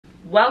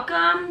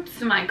Welcome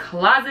to my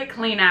closet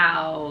clean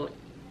out.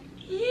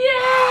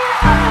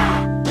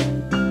 Yeah!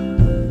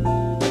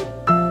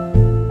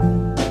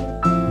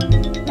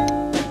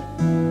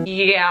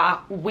 Yeah,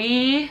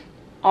 we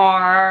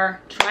are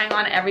trying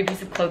on every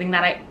piece of clothing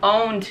that I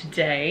own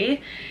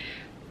today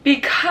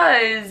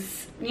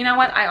because, you know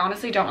what, I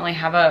honestly don't really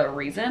have a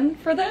reason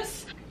for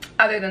this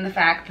other than the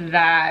fact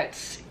that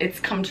it's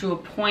come to a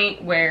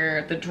point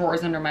where the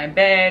drawers under my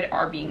bed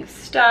are being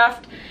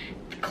stuffed,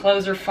 the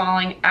clothes are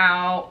falling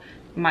out,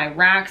 my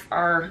racks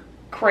are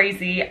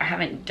crazy. I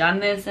haven't done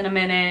this in a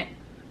minute.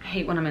 I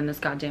hate when I'm in this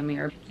goddamn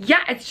mirror.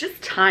 Yeah, it's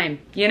just time.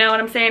 You know what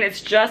I'm saying?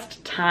 It's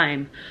just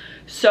time.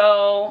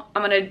 So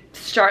I'm gonna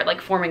start like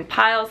forming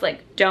piles,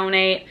 like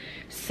donate,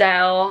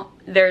 sell.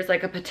 There's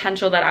like a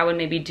potential that I would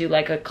maybe do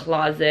like a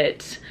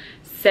closet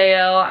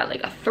sale at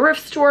like a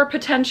thrift store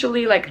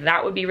potentially. Like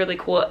that would be really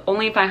cool,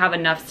 only if I have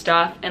enough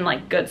stuff and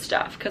like good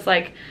stuff. Cause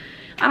like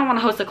I don't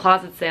wanna host a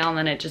closet sale and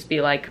then it just be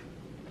like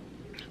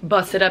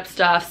busted up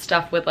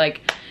stuff with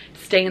like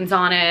stains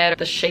on it,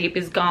 the shape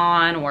is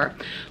gone or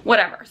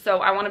whatever. So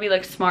I want to be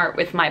like smart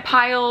with my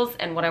piles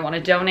and what I want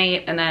to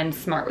donate, and then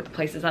smart with the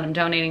places that I'm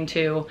donating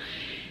to,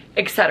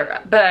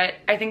 etc. But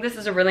I think this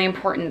is a really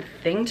important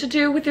thing to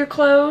do with your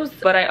clothes.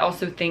 But I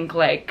also think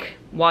like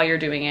while you're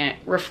doing it,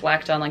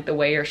 reflect on like the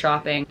way you're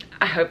shopping.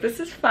 I hope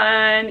this is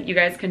fun. You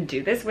guys can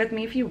do this with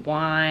me if you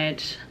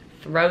want.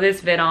 Throw this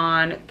vid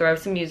on, throw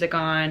some music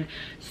on,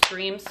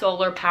 stream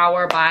Solar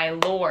Power by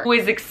Lorde. Who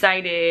is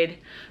excited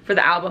for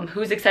the album?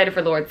 Who's excited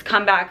for Lorde's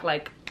comeback?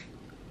 Like,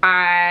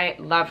 I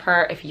love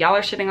her. If y'all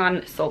are shitting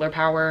on Solar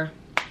Power,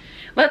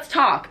 let's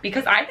talk,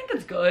 because I think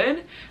it's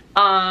good.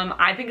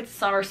 I think it's a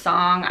summer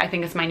song. I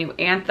think it's my new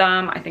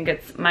anthem. I think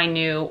it's my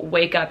new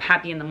wake up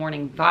happy in the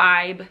morning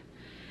vibe.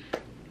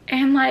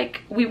 And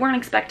like, we weren't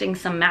expecting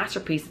some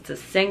masterpiece. It's a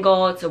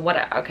single, it's a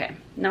what, okay.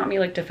 Not me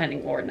like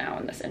defending Lorde now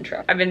in this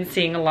intro. I've been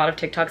seeing a lot of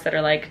TikToks that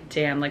are like,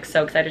 damn, like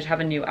so excited to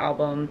have a new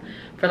album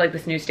for like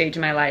this new stage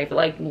in my life.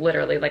 Like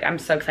literally, like I'm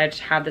so excited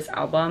to have this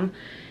album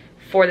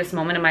for this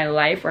moment in my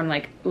life where I'm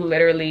like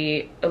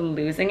literally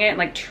losing it and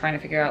like trying to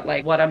figure out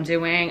like what I'm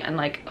doing and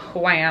like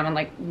who I am and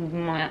like,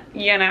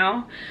 you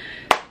know?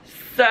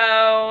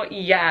 So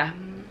yeah,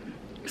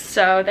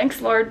 so thanks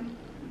Lorde.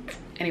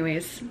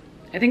 Anyways,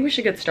 I think we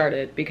should get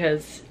started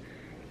because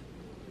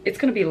it's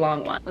gonna be a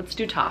long one. Let's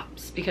do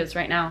tops because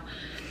right now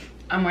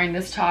I'm wearing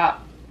this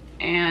top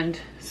and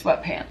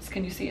sweatpants.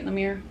 Can you see it in the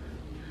mirror?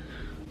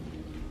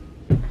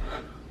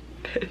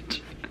 Bitch.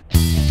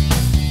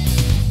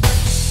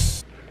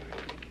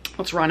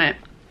 Let's run it.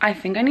 I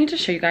think I need to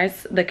show you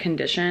guys the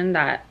condition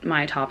that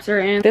my tops are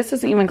in. This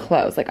isn't even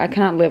clothes. Like I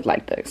cannot live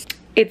like this.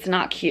 It's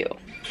not cute.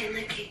 Can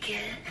I kick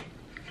it?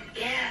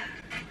 Yeah,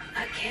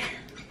 I can.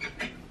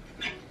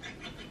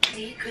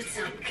 Secrets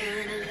I'm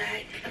kinda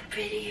like a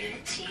prettier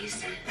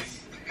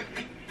Jesus.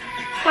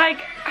 Like,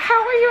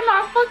 how are you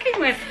not fucking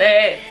with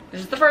it?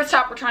 This is the first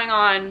top we're trying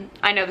on.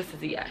 I know this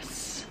is a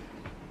yes.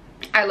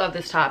 I love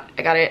this top.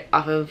 I got it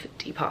off of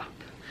Depop.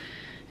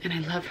 And I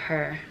love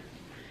her.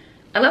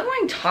 I love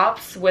wearing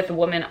tops with a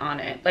woman on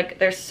it. Like,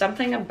 there's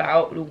something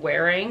about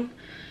wearing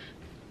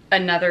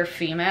another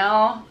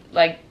female,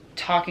 like,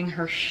 talking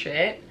her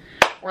shit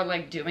or,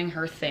 like, doing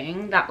her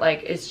thing that,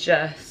 like, is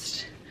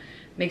just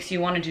makes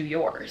you want to do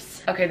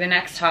yours. Okay, the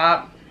next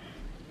top,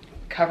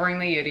 covering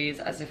the yitties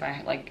as if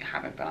I like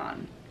haven't been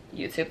on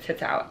YouTube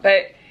tits out.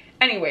 But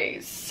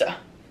anyways,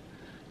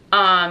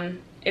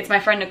 it's my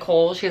friend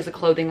Nicole. She has a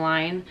clothing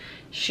line.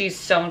 She's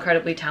so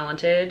incredibly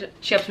talented.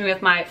 She helped me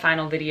with my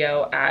final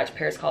video at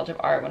Paris College of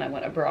Art when I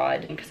went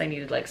abroad because I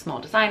needed like small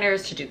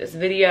designers to do this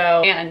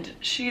video. And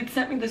she had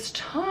sent me this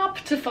top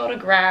to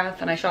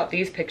photograph and I shot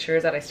these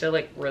pictures that I still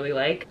like really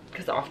like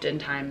because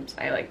oftentimes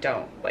I like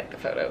don't like the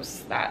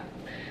photos that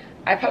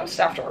I post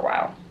after a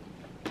while.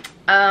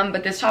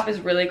 But this top is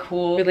really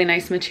cool, really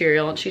nice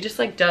material, and she just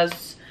like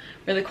does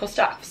really cool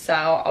stuff. So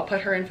I'll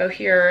put her info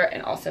here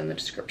and also in the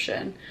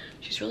description.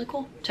 She's really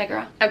cool, check her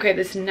out. Okay,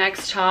 this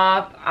next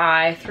top,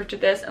 I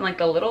thrifted this in like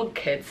the little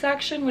kids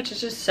section, which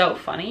is just so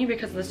funny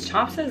because this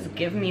top says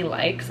give me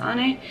likes on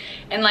it.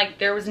 And like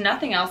there was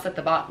nothing else at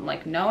the bottom,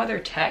 like no other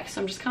text.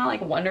 I'm just kind of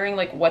like wondering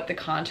like what the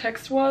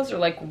context was or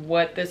like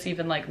what this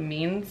even like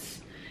means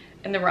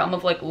in the realm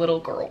of like little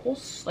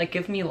girls. Like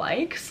give me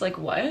likes, like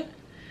what?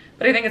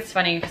 But I think it's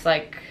funny because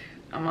like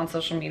I'm on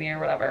social media or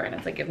whatever and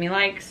it's like give me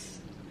likes,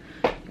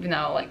 even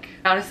though like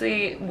I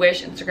honestly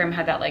wish Instagram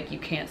had that like you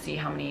can't see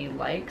how many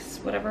likes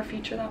whatever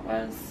feature that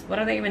was. What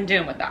are they even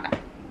doing with that?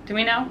 Do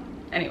we know?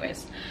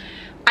 Anyways,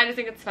 I just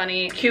think it's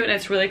funny, cute, and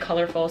it's really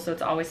colorful, so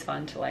it's always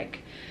fun to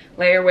like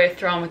layer with,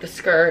 throw on with a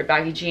skirt,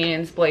 baggy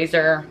jeans,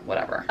 blazer,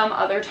 whatever. Some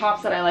other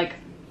tops that I like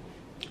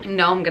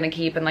know I'm gonna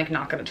keep and like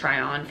not gonna try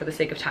on for the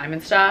sake of time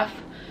and stuff.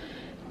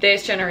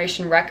 This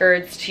Generation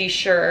Records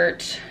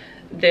t-shirt,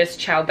 this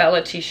Ciao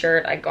Bella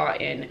t-shirt I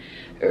got in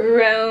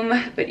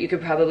Rome, but you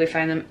could probably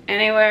find them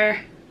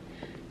anywhere.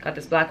 Got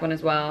this black one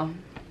as well.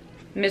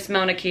 Miss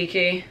Mona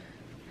Kiki.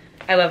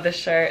 I love this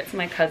shirt. It's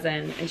my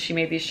cousin and she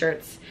made these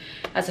shirts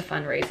as a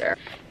fundraiser.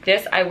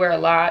 This I wear a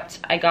lot.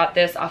 I got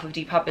this off of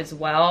Depop as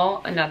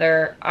well.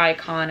 Another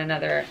icon,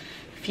 another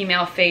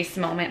female face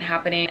moment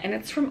happening. And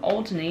it's from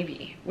Old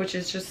Navy, which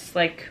is just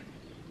like,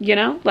 you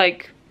know,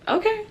 like,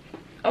 okay,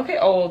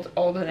 Old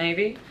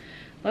Navy.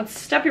 Let's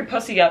step your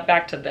pussy up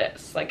back to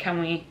this. Like, can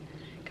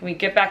we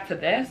get back to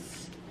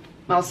this?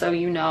 Also,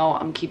 you know,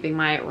 I'm keeping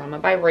my Roma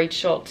by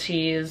Rachel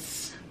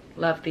tees.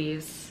 Love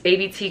these.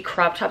 Baby tee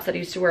crop tops that I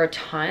used to wear a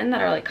ton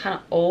that are like kind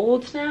of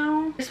old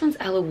now. This one's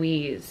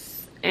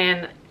Eloise,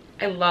 and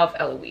I love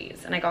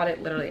Eloise, and I got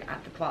it literally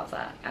at the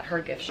plaza at her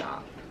gift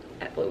shop,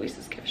 at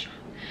Louise's gift shop.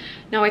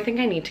 No, I think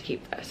I need to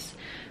keep this.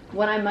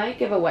 What I might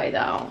give away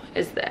though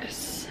is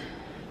this.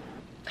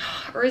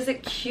 Or is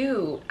it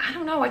cute? I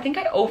don't know. I think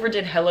I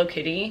overdid Hello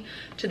Kitty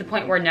to the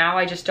point where now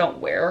I just don't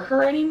wear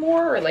her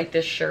anymore, or like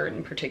this shirt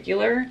in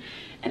particular.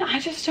 And I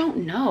just don't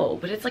know,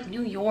 but it's like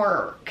New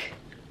York.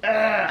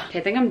 Ugh. Okay,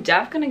 I think I'm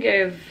gonna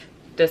give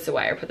this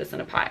away or put this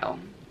in a pile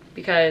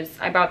because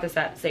I bought this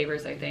at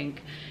Savers, I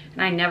think,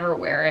 and I never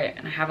wear it,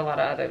 and I have a lot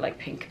of other like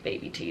pink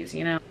baby tees,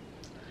 you know?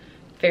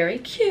 Very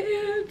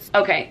cute.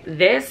 Okay,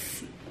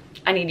 this,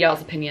 I need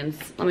y'all's opinions.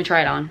 Let me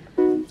try it on.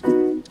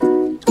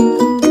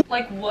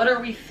 Like, what are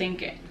we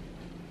thinking?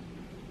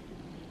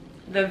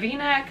 The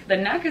V-neck, the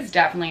neck is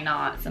definitely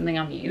not something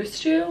I'm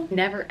used to.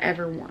 Never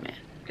ever worn it.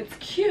 It's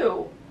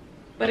cute,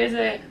 but is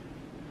it,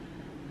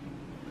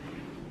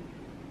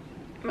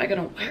 am I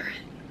gonna wear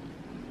it?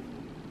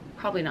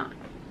 Probably not.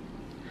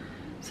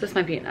 So this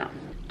might be a no.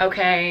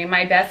 Okay,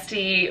 my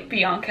bestie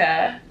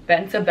Bianca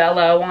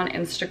Bentabello on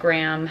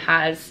Instagram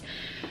has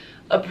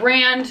a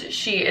brand.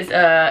 She is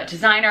a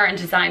designer in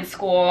design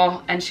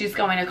school, and she's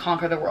going to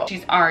conquer the world.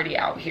 She's already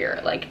out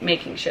here like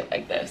making shit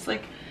like this.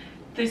 Like,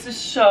 this is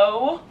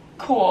so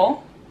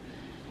cool.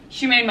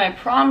 She made my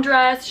prom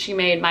dress. She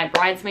made my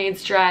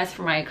bridesmaid's dress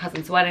for my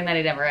cousin's wedding that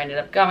I never ended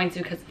up going to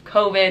because of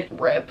COVID.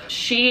 RIP.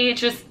 She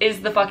just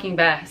is the fucking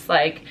best.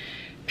 Like,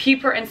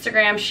 peep her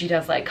Instagram. She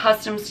does like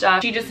custom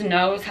stuff. She just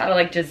knows how to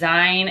like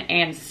design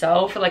and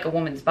sew for like a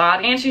woman's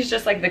body. And she's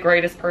just like the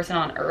greatest person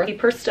on earth.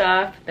 Keep her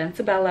stuff.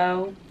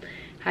 Bentabello.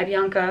 Hi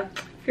Bianca,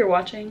 if you're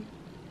watching.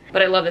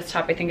 But I love this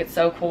top. I think it's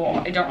so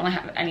cool. I don't really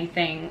have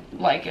anything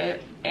like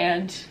it,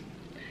 and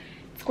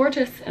it's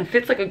gorgeous and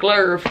fits like a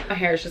glove. My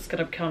hair is just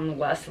gonna become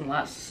less and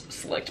less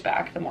slicked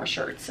back the more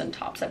shirts and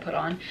tops I put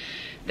on.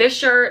 This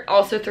shirt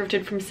also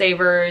thrifted from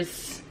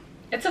Savers.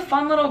 It's a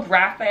fun little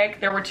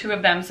graphic. There were 2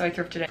 of them, so I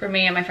thrifted it for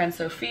me and my friend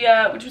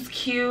Sophia, which was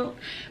cute.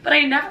 But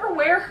I never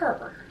wear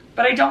her.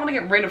 But I don't want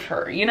to get rid of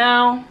her, you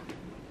know?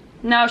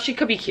 No, she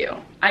could be cute.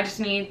 I just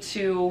need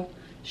to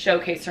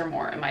showcase her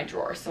more in my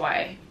drawer, so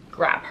I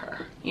grab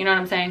her. You know what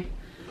I'm saying?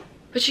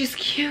 But she's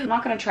cute. I'm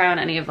not gonna try on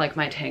any of like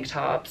my tank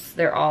tops.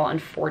 They're all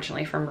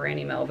unfortunately from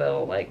Randy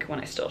Melville, like when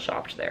I still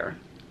shopped there.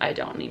 I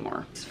don't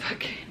anymore. It's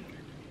fucking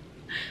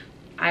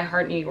I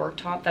Heart New York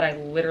top that I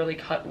literally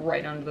cut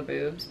right under the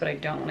boobs, but I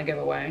don't want to give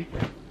away.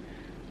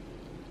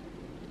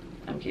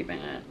 I'm keeping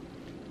it.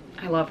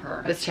 I love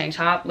her. This tank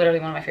top, literally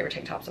one of my favorite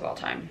tank tops of all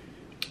time.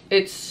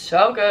 It's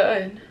so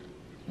good.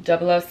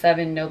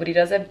 007, nobody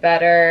does it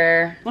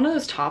better. One of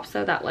those tops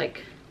though that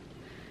like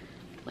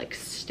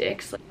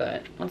sticks,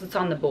 but once it's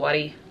on the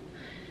body,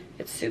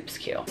 it's super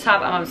cute. This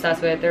top I'm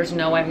obsessed with. There's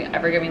no way I'm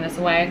ever giving this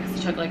away because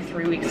it took like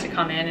 3 weeks to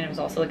come in, and it was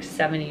also like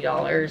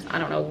 $70. I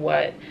don't know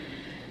what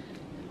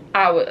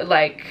I would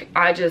like.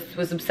 I just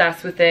was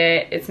obsessed with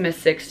it. It's Miss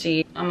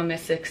 60. I'm a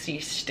Miss 60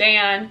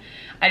 stan.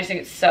 I just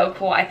think it's so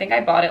cool. I think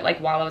I bought it like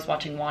while I was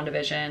watching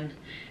WandaVision,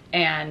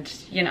 and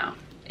you know,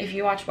 if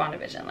you watch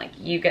WandaVision, like,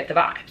 you get the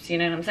vibes, you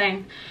know what I'm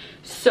saying?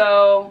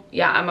 So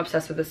yeah, I'm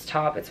obsessed with this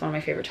top. It's one of my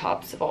favorite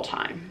tops of all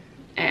time,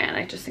 and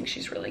I just think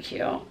she's really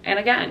cute. And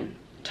again,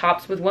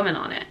 tops with women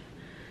on it,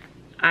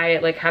 I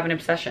like have an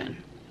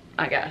obsession,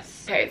 I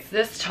guess. Okay, it's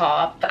this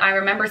top. I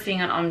remember seeing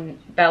it on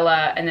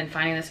Bella and then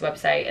finding this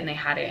website and they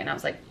had it, and I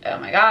was like, oh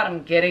my god,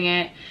 I'm getting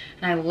it.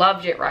 And I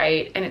loved it,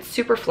 right? And it's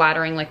super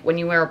flattering, like when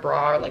you wear a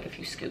bra, or like if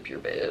you scoop your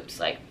boobs,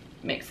 like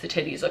makes the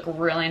titties look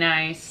really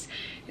nice.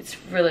 It's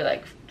really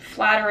like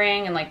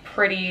flattering and like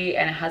pretty,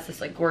 and it has this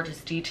like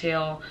gorgeous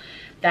detail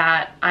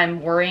that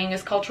I'm worrying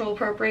is cultural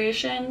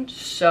appropriation.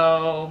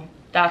 So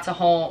that's a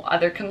whole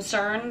other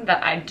concern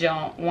that I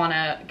don't want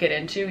to get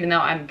into, even though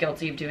I'm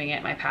guilty of doing it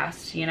in my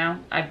past, you know?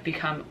 I've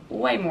become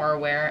way more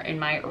aware in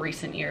my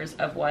recent years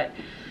of what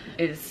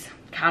is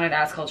counted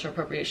as cultural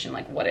appropriation,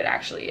 like what it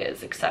actually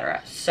is,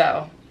 etc.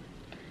 So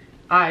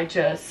I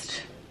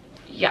just,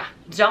 yeah,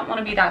 don't want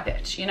to be that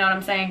bitch, you know what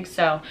I'm saying?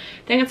 So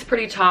I think it's a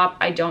pretty top.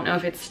 I don't know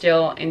if it's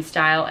still in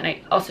style, and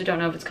I also don't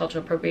know if it's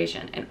cultural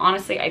appropriation. And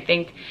honestly, I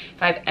think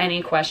if I have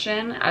any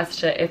question as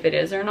to if it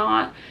is or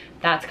not,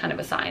 that's kind of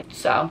a sign.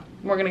 So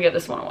we're gonna give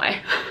this one away.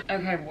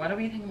 Okay, what do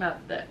we think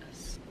about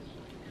this?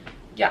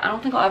 Yeah, I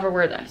don't think I'll ever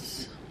wear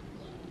this.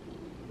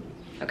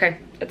 Okay,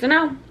 it's a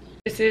no.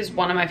 This is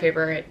one of my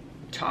favorite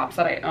tops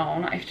that I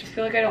own. I just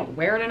feel like I don't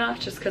wear it enough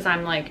just because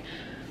I'm like,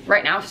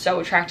 right now, so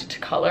attracted to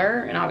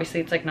color, and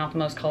obviously it's like not the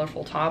most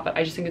colorful top, but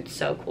I just think it's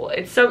so cool.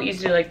 It's so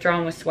easy to like throw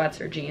on with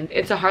sweats or jeans.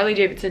 It's a Harley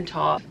Davidson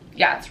top.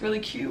 Yeah, it's really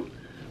cute,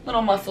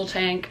 little muscle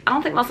tank. I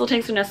don't think muscle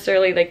tanks are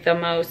necessarily like the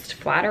most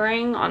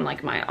flattering on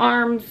like my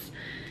arms,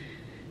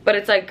 but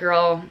it's like,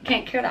 girl,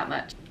 can't care that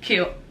much.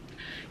 Cute.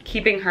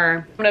 Keeping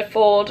her. I'm gonna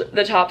fold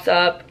the tops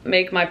up,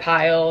 make my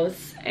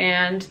piles,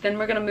 and then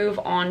we're gonna move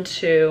on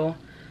to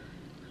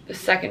the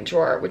second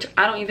drawer, which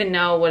I don't even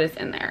know what is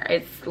in there.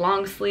 It's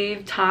long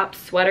sleeve tops,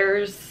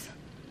 sweaters,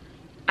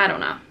 I don't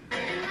know.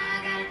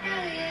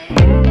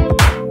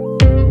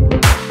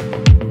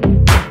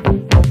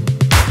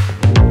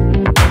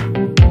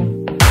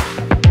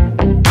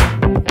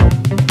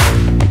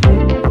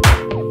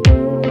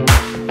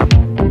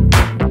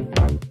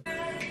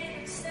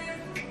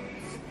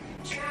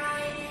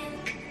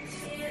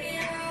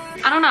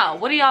 I don't know,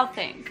 what do y'all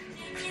think?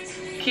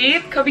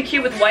 Cute? Could be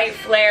cute with white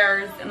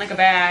flares and like a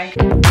bag.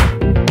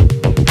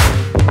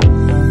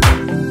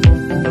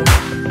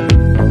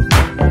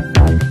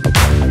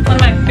 One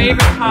of my favorite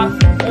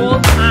tops of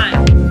all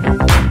time.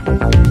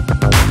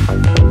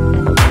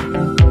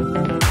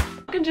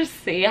 You can just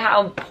see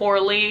how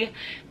poorly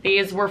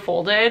these were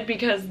folded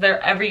because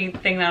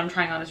everything that I'm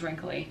trying on is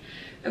wrinkly.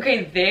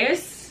 Okay,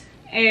 this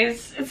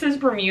is, it says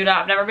Bermuda.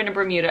 I've never been to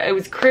Bermuda. It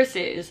was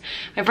Chris's,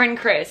 my friend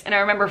Chris, and I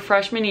remember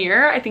freshman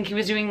year, I think he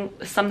was doing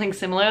something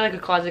similar, like a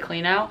closet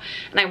clean out,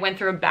 and I went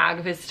through a bag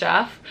of his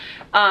stuff,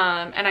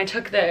 and I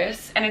took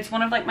this, and it's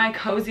one of like my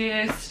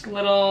coziest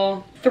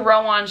little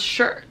throw on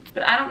shirts,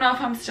 but I don't know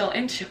if I'm still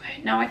into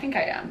it. No, I think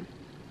I am.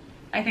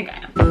 I think I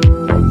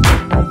am.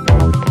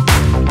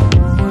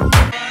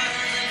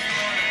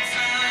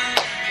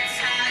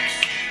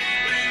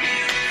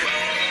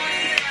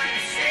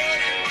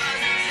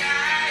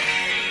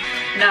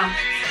 No,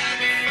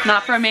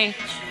 not for me.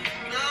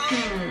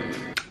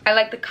 I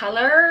like the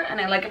color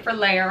and I like it for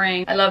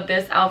layering. I love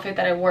this outfit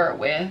that I wore it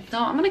with. So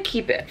I'm gonna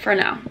keep it for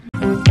now.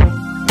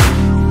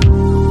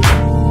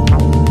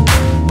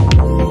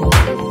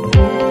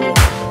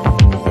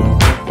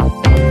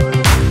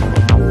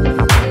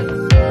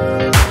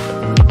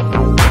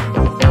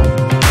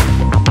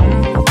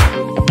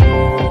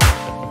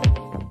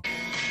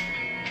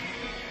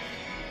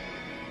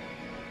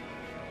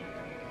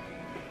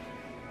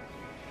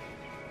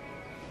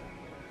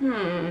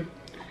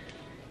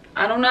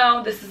 I don't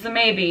know, this is a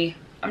maybe.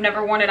 I've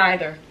never worn it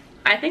either.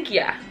 I think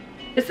yeah.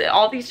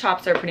 All these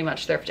tops are pretty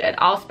much thrifted.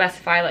 I'll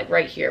specify like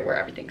right here where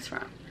everything's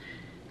from.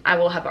 I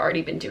will have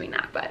already been doing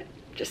that, but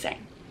just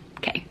saying.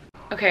 Okay.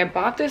 Okay, I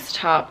bought this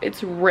top.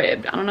 It's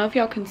ribbed. I don't know if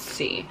y'all can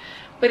see,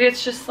 but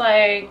it's just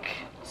like,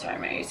 sorry,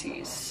 my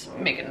AC's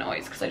making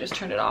noise because I just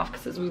turned it off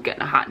because it was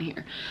getting hot in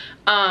here.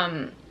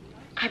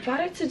 I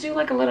bought it to do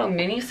like a little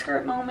mini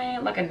skirt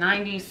moment, like a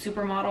 90s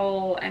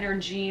supermodel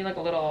energy, like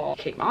a little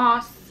Kate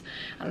Moss.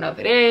 I don't know if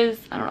it is.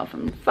 I don't know if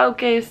I'm in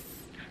focus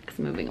because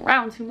I'm moving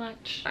around too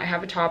much. I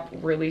have a top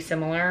really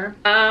similar.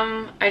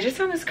 I just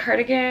found this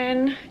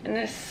cardigan in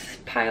this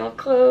pile of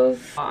clothes.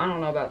 I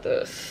don't know about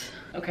this.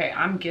 Okay,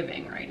 I'm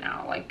giving right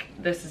now. Like,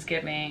 this is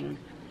giving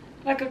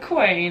like a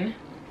queen.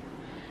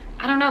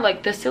 I don't know,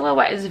 like the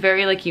silhouette is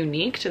very like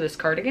unique to this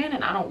cardigan,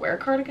 and I don't wear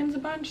cardigans a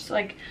bunch, so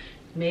like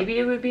maybe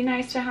it would be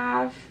nice to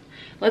have.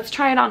 Let's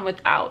try it on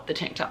without the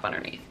tank top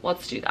underneath.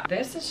 Let's do that.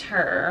 This is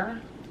her.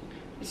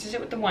 This is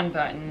it with the one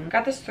button.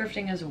 Got this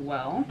thrifting as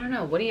well. I don't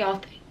know, what do y'all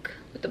think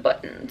with the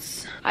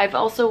buttons? I've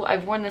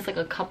worn this like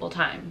a couple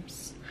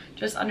times,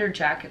 just under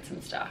jackets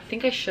and stuff. I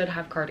think I should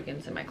have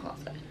cardigans in my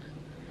closet,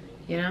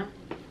 you know?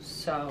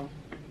 So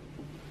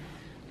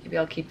maybe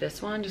I'll keep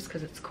this one just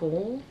because it's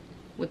cool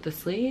with the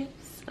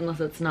sleeves,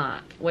 unless it's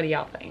not. What do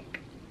y'all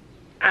think?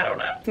 I don't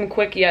know. Some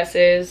quick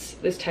yeses.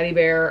 This teddy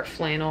bear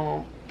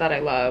flannel that I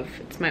love.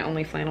 It's my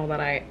only flannel that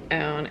I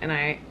own, and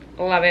I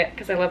love it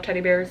because I love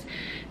teddy bears.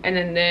 And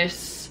then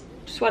this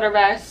sweater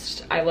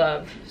vest I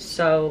love,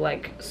 so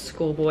like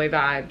schoolboy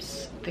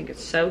vibes. I think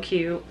it's so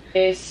cute.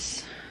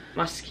 This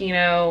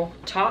Moschino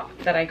top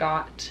that I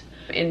got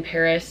in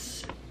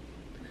Paris,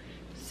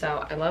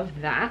 so I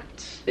love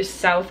that. This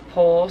South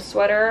Pole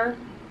sweater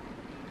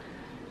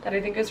that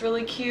I think is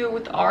really cute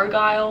with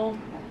Argyle.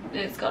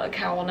 It's got a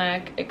cowl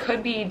neck. It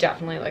could be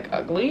definitely like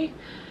ugly,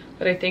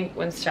 but I think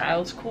when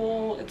styled's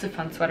cool, it's a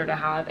fun sweater to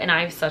have. And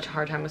I have such a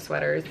hard time with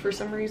sweaters for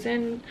some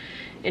reason,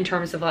 in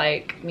terms of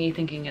like me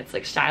thinking it's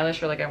like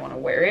stylish or like I want to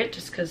wear it,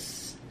 just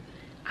because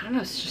I don't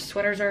know, it's just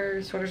sweaters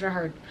are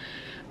hard.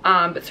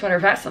 But sweater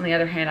vests on the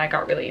other hand I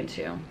got really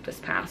into this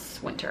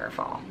past winter or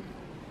fall.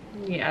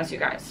 Yeah, as you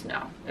guys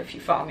know if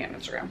you follow me on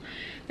Instagram.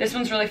 This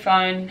one's really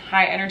fun,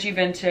 high energy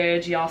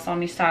vintage. Y'all saw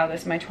me style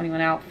this in my 21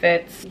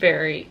 outfits.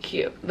 Very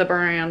cute. The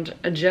brand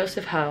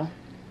Joseph Ho.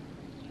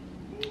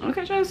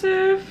 Okay,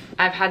 Joseph.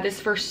 I've had this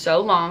for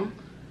so long.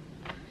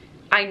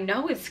 I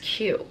know it's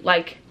cute.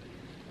 Like,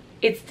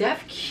 it's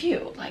def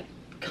cute. Like,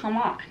 come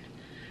on.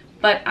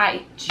 But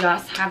I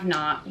just have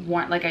not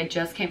like I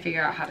just can't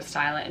figure out how to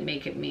style it and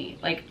make it me.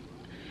 Like,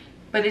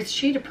 but it's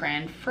cheetah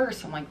print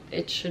first. I'm like,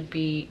 it should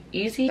be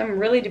easy. I'm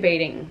really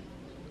debating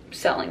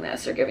selling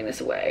this or giving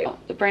this away.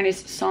 The brand is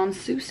Sans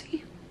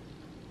Souci.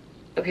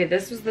 Okay,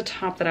 this was the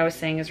top that I was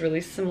saying is really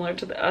similar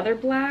to the other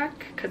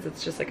black because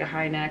it's just like a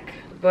high neck.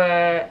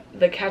 But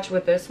the catch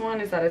with this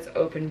one is that it's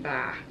open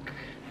back.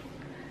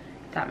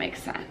 That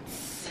makes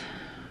sense.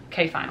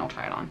 Okay, fine, I'll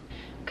try it on.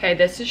 Okay,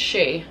 this is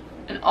she,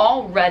 and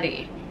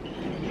already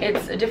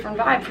it's a different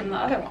vibe from the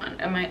other one.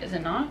 Is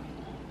it not?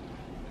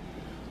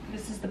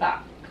 This is the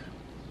back.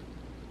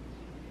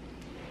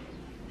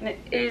 And it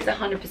is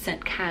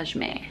 100%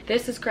 cashmere.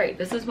 This is great.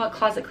 This is what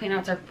closet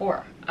cleanouts are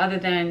for, other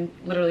than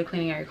literally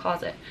cleaning out your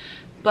closet.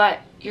 But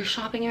you're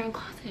shopping your own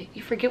closet.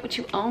 You forget what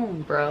you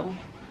own, bro.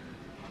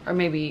 Or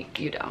maybe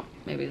you don't.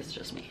 Maybe this is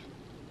just me.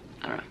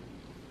 I don't know.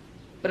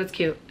 But it's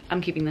cute.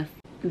 I'm keeping this.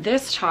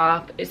 This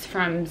top is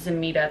from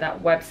Zamita,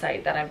 that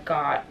website that I've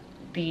got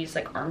these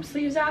like arm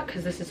sleeves at,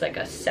 because this is like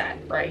a set,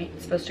 right?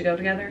 It's supposed to go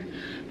together.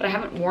 But I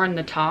haven't worn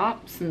the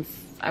top since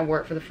I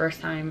wore it for the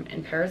first time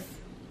in Paris.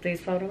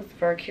 These photos,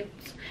 very cute.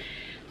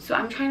 So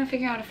I'm trying to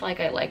figure out if like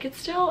I like it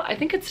still. I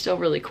think it's still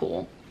really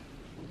cool,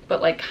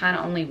 but like kind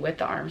of only with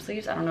the arm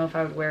sleeves. I don't know if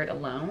I would wear it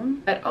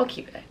alone, but I'll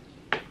keep it.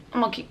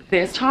 I'm gonna keep it.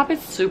 This top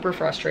is super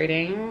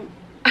frustrating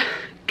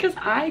because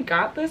I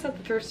got this at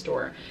the thrift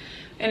store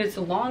and it's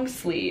a long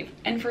sleeve,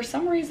 and for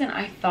some reason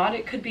I thought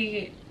it could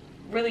be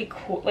really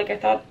cool. Like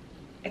I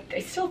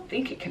still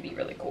think it could be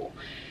really cool.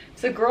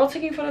 It's a girl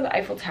taking a photo of the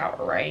Eiffel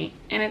Tower, right?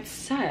 And it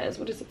says,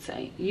 what does it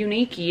say?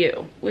 Unique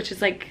you, which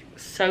is like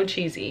so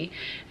cheesy.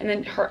 And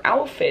then her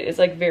outfit is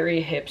like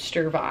very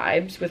hipster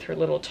vibes with her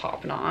little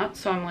top knot.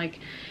 So I'm like,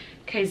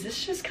 okay, is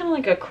this just kind of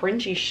like a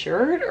cringy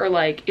shirt, or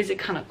like, is it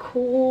kind of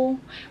cool?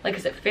 Like,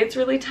 cause it fits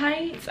really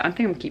tight. So I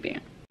think I'm keeping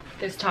it.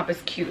 This top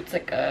is cute. It's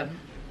like a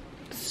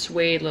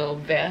suede little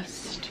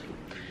vest,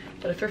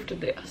 but I thrifted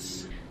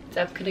this.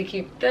 Definitely gonna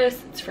keep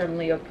this. It's from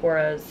Leo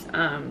Pora's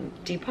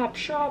Depop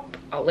shop.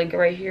 I'll link it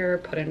right here,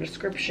 put in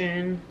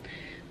description.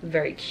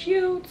 Very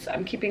cute.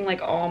 I'm keeping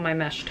like all my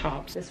mesh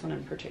tops. This one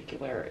in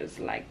particular is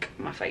like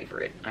my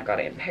favorite. I got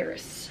it in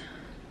Paris.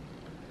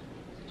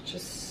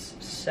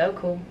 Just so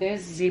cool.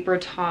 This zebra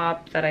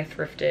top that I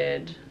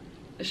thrifted.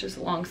 It's just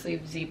a long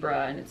sleeve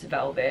zebra and it's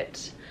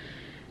velvet.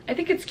 I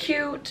think it's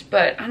cute,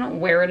 but I don't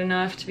wear it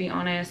enough, to be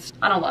honest.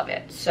 I don't love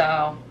it,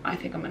 so I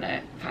think I'm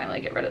gonna finally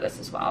get rid of this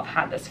as well. I've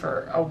had this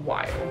for a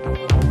while.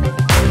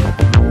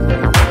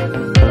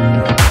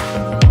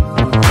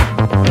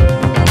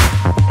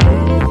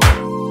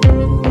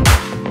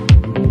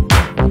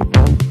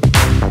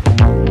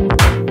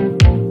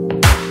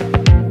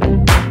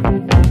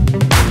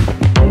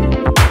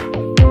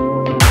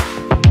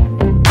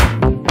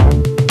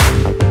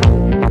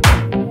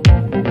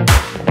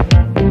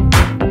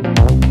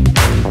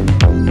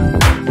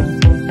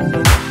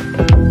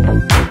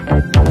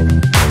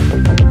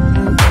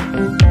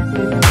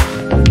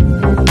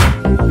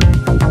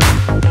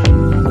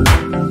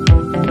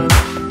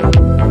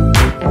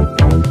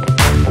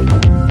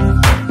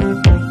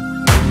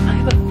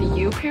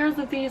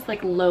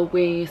 Like low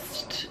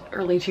waist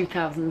early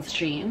 2000s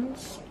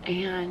jeans,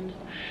 and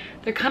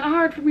they're kind of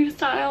hard for me to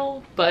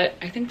style, but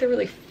I think they're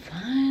really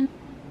fun,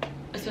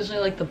 especially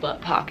like the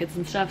butt pockets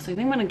and stuff. So I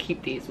think I'm gonna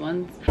keep these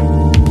ones.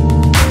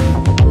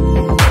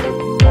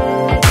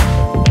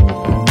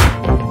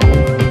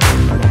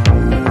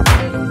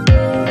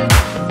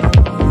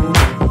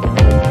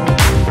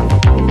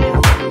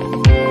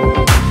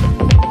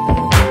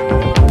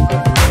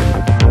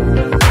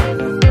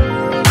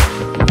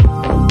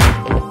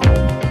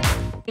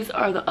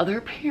 Are the other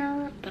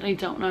pair that I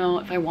don't know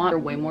if I want. They're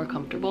way more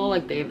comfortable.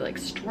 Like they have like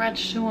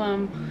stretch to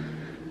them.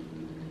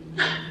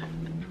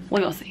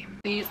 We'll see.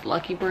 These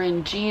Lucky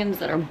Brand jeans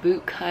that are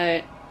boot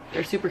cut,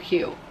 they're super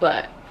cute,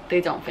 but they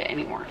don't fit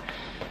anymore.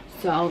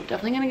 So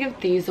definitely gonna give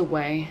these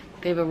away.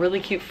 They have a really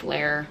cute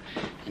flare.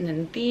 And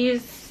then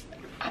these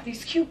have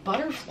these cute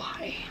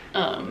butterfly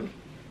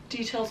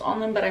details on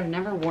them, but I've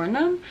never worn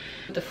them.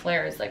 The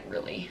flare is like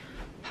really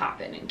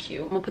poppin' and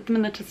cute. I'm gonna put them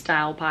in the to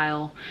style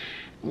pile.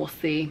 We'll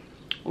see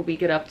what we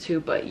get up to,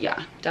 but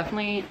yeah,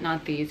 definitely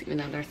not these, even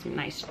though there's some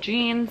nice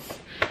jeans.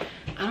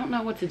 I don't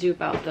know what to do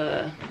about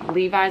the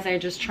Levi's I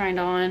just tried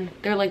on.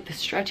 They're like the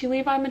stretchy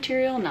Levi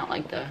material, not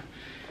like the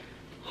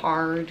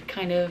hard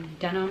kind of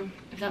denim,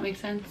 if that makes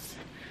sense.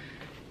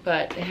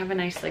 But they have a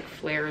nice like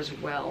flare as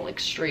well, like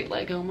straight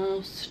leg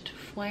almost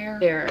flare.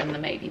 They're in the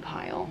maybe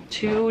pile.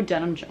 Two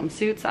denim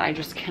jumpsuits that I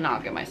just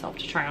cannot get myself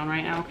to try on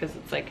right now because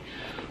it's like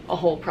a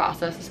whole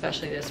process,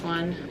 especially this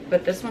one.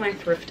 But this one I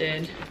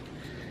thrifted.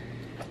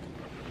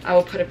 I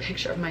will put a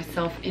picture of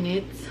myself in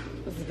it.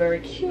 This is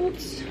very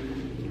cute.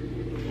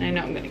 I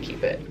know I'm gonna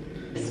keep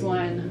it. This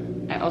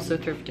one I also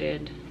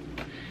thrifted.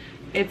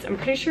 I'm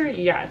pretty sure,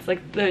 yeah, it's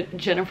like the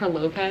Jennifer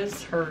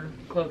Lopez, her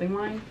clothing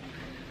line,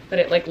 but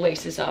it like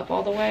laces up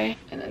all the way.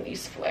 And then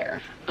these flare.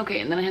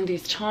 Okay, and then I have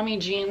these Tommy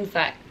jeans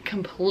that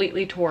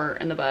completely tore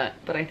in the butt,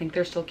 but I think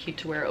they're still cute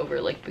to wear over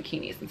like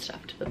bikinis and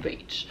stuff to the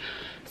beach.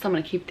 So I'm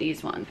gonna keep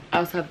these ones. I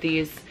also have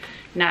these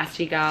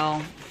Nasty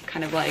Gal,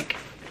 kind of like,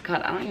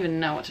 God, I don't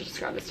even know what to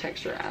describe this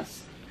texture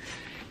as.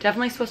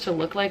 Definitely supposed to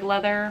look like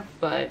leather,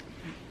 but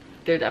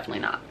they're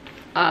definitely not.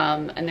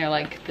 And they're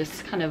like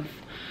this kind of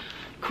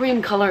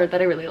cream color that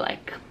I really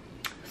like.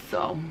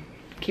 So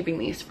keeping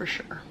these for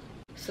sure.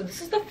 So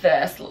this is the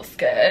vest, little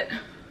skirt.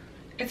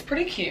 It's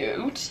pretty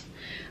cute.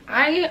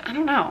 I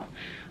don't know.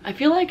 I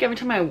feel like every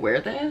time I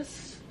wear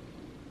this,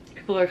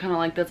 People are kind of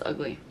like, that's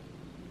ugly,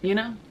 you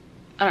know?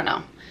 I don't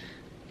know.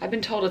 I've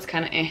been told it's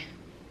kind of eh,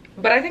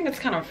 but I think it's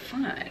kind of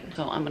fun.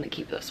 So I'm gonna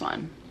keep this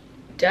one.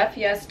 Def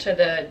yes to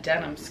the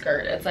denim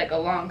skirt. It's like a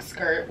long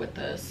skirt with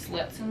the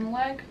slits in the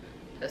leg.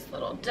 This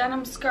little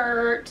denim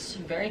skirt,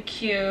 very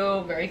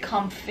cute, very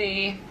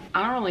comfy.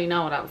 I don't really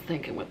know what I was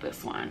thinking with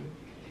this one.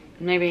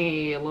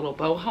 Maybe a little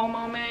boho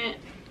moment.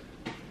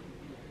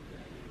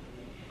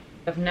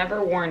 I've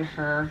never worn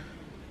her.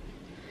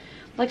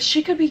 Like,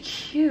 she could be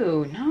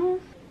cute,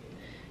 no?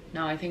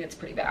 No, I think it's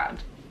pretty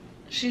bad.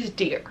 She's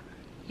dear.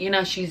 You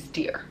know, she's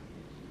dear.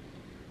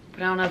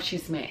 But I don't know if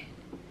she's me.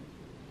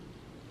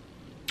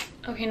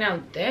 Okay, now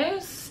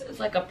this is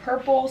like a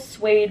purple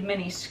suede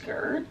mini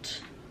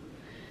skirt.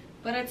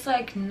 But it's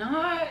like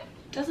not,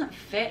 doesn't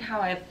fit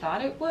how I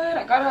thought it would.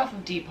 I got it off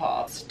of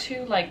Depop. It's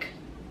too like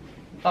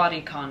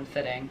bodycon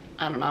fitting.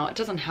 I don't know, it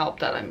doesn't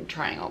help that I'm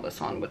trying all this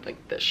on with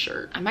like this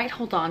shirt. I might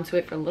hold on to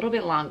it for a little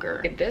bit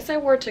longer. This I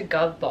wore to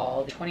Gov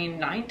Ball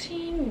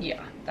 2019.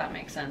 Yeah, that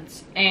makes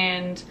sense.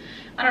 And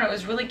I don't know, it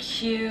was really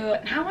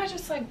cute. Now I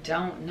just like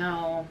don't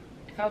know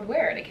if I would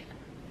wear it again.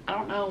 I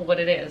don't know what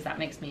it is that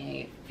makes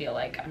me feel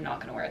like I'm not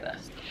gonna wear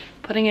this.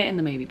 Putting it in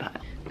the maybe pile.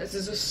 This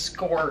is a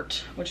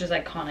skirt, which is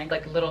iconic,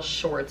 like little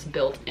shorts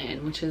built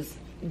in, which is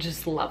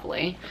just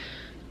lovely.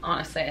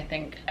 Honestly, I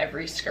think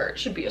every skirt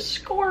should be a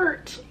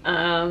skirt.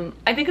 I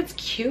think it's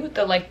cute.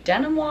 The like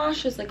denim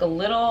wash is like a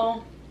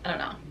little, I don't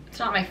know. It's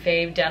not my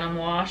fave denim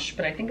wash,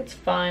 but I think it's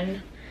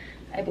fun.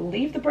 I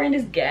believe the brand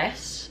is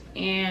Guess,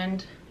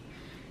 and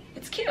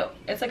it's cute.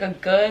 It's like a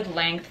good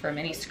length for a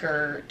mini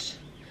skirt,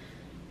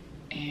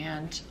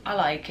 and I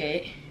like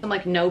it. Some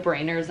like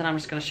no-brainers that I'm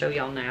just gonna show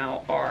y'all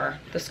now are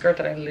the skirt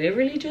that I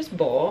literally just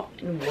bought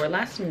and wore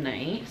last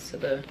night. So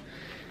the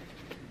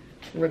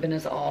ribbon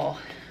is all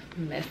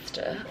messed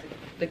up.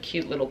 The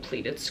cute little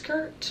pleated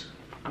skirt,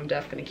 I'm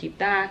definitely gonna keep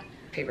that.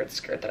 Favorite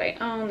skirt that I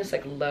own, this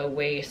like low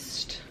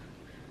waist,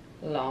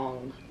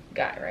 long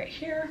guy right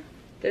here.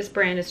 This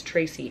brand is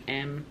Tracy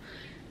M.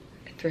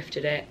 I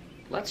thrifted it.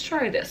 Let's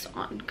try this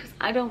on because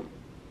I don't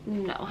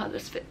know how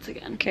this fits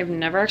again. Okay, I've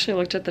never actually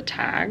looked at the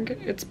tag.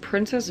 It's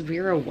Princess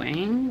Vera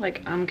Wang.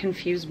 Like, I'm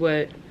confused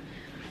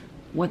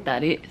what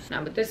that is.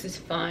 No, but this is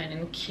fun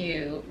and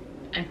cute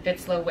and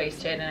fits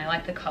low-waisted, and I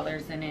like the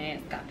colors in it.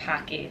 It's got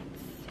pockets.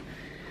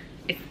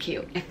 It's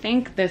cute. I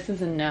think this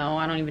is a no.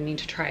 I don't even need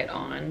to try it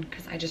on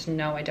because I just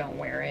know I don't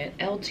wear it.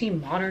 LT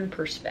Modern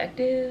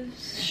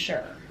Perspectives,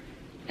 sure.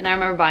 And I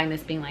remember buying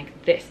this being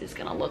like, this is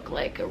gonna look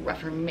like a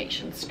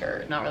Reformation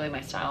skirt. Not really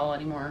my style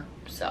anymore,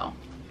 so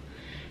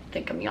I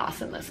think I'm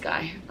yossing this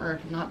guy, or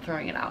not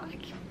throwing it out.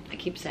 I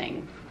keep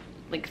saying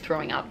like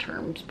throwing out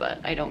terms, but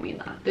I don't mean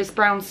that. This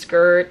brown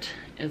skirt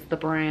is the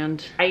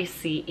brand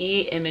ICE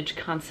Image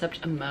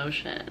Concept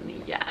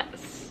Emotion.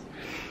 Yes.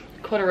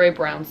 Corduroy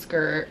brown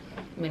skirt,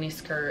 mini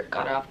skirt,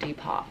 got it off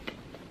Depop.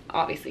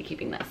 Obviously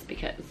keeping this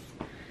because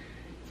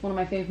it's one of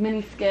my fave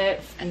mini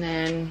skits. And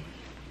then,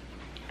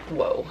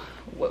 whoa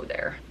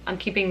there. I'm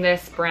keeping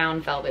this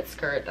brown velvet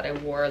skirt that I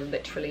wore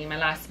literally in my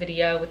last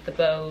video with the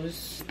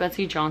bows.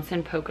 Betsy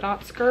Johnson polka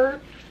dot skirt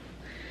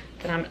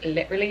that I'm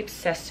literally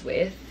obsessed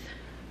with.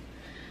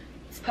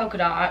 It's polka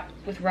dot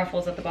with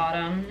ruffles at the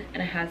bottom,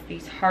 and it has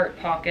these heart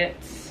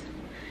pockets.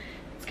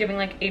 It's giving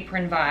like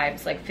apron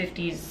vibes, like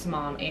 50s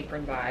mom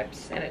apron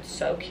vibes, and it's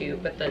so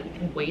cute, but the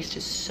waist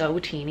is so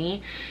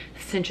teeny,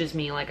 cinches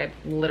me like I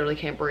literally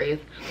can't breathe.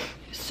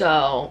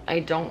 So I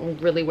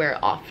don't really wear it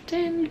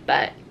often,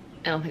 but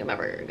I don't think I'm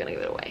ever gonna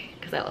give it away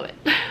because I love it.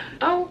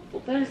 Oh,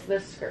 well, that is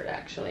this skirt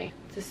actually.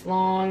 It's this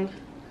long.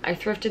 I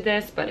thrifted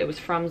this, but it was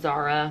from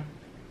Zara,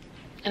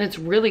 and it's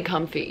really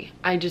comfy.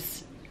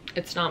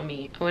 It's not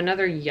me. Oh,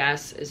 another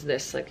yes is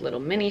this like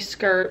little mini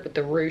skirt with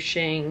the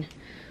ruching.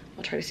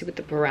 I'll try to see what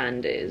the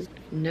brand is.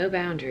 No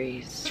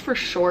Boundaries. For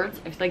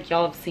shorts, I feel like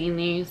y'all have seen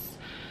these.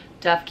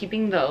 Def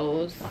keeping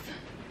those.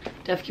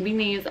 Def keeping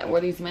these. I wore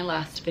these in my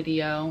last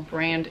video.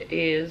 Brand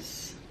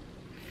is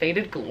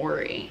Faded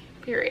Glory.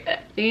 Period.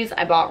 These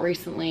I bought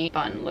recently.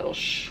 Fun little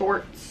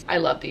shorts. I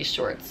love these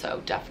shorts,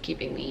 so def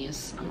keeping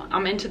these.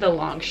 I'm into the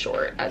long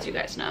short, as you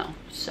guys know,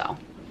 so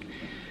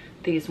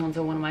these ones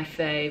are one of my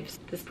faves.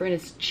 This brand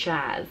is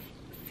Chaz,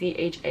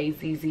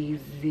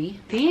 C-H-A-Z-Z-Z.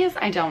 These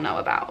I don't know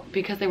about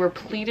because they were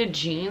pleated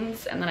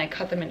jeans and then I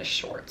cut them into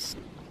shorts.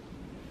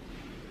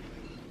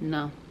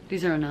 No,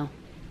 these are a no.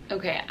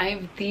 Okay, I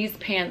have these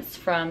pants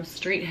from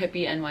Street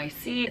Hippie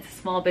NYC. It's a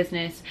small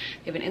business.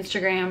 They have an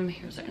Instagram.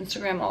 Here's their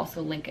Instagram. I'll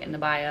also link it in the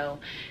bio.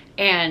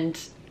 And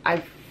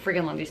I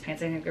freaking love these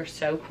pants. I think they're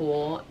so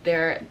cool.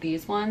 They're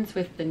these ones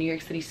with the New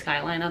York City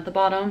skyline at the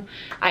bottom.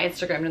 I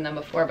Instagrammed in them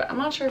before, but I'm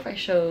not sure if I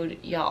showed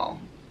y'all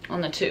on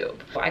the tube.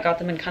 I got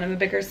them in kind of a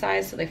bigger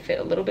size, so they fit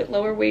a little bit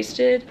lower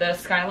waisted. The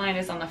skyline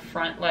is on the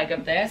front leg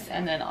of this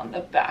and then on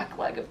the back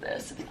leg of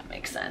this, if that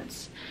makes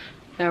sense.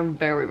 They're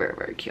very, very,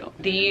 very cute.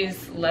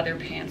 These leather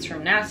pants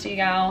from Nasty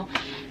Gal.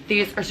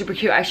 These are super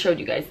cute. I showed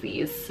you guys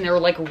these. They were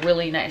like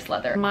really nice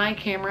leather. My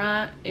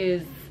camera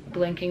is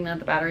blinking that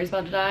the battery's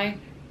about to die,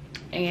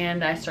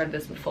 and I started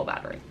this with full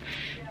battery.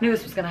 Knew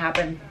this was gonna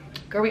happen.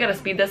 Girl, we gotta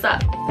speed this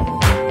up.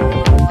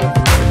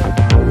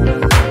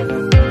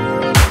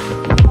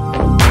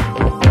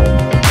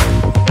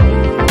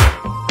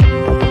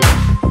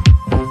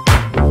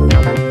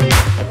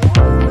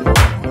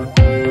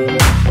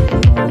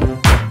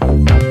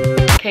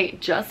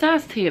 just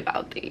asked T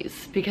about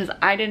these because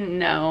I didn't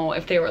know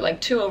if they were like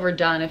too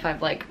overdone, if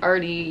I've like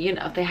already, you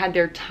know, if they had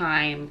their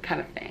time kind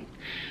of thing.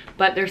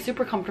 But they're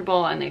super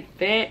comfortable and they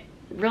fit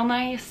real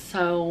nice.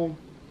 So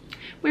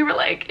we were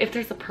like, if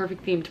there's a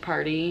perfect themed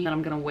party, then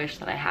I'm gonna wish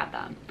that I had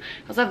them.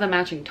 I also have the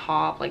matching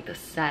top, like the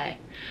set.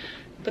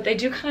 But they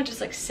do kind of just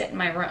like sit in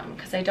my room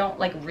because I don't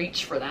like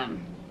reach for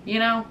them, you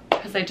know?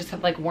 Because I just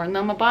have like worn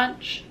them a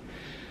bunch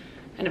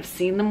and have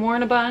seen them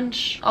worn a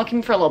bunch. I'll keep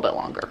them for a little bit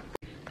longer.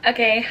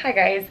 Okay, hi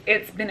guys.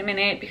 It's been a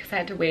minute because I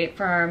had to wait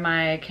for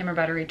my camera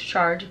battery to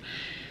charge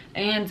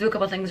and do a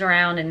couple things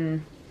around,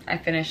 and I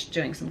finished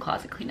doing some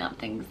closet cleanup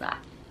things that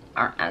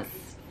aren't as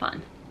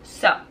fun.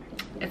 So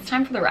it's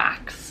time for the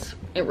racks.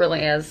 It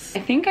really is.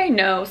 I think I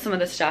know some of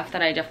the stuff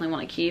that I definitely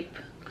want to keep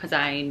because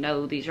I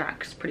know these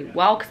racks pretty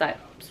well because I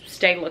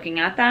stay looking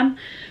at them.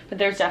 But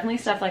there's definitely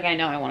stuff like I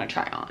know I want to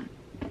try on.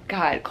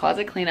 God,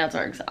 closet cleanouts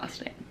are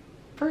exhausting.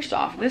 First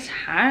off, this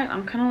hat,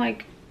 I'm kind of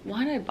like,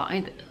 why did I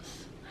buy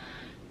this?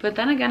 But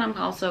then again, I'm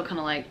also kind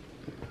of like,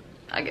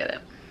 I get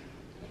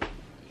it.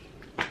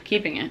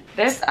 Keeping it.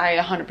 This I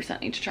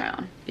 100% need to try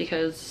on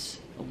because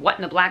what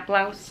in the black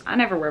blouse? I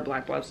never wear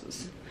black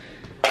blouses.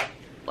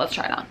 Let's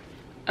try it on.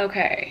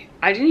 Okay,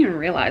 I didn't even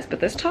realize, but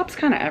this top's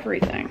kind of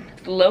everything.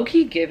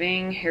 Low-key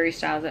giving Harry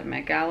Styles at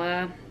Met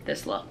Gala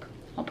this look.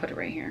 I'll put it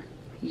right here.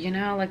 You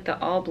know, like the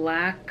all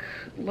black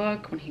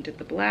look when he did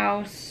the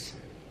blouse.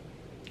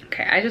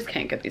 Okay, I just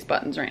can't get these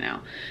buttons right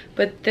now.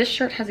 But this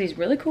shirt has these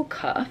really cool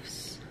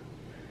cuffs,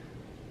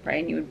 right?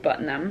 And you would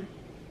button them.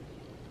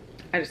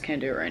 I just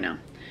can't do it right now.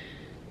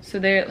 So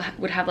they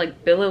would have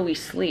like billowy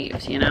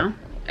sleeves, you know?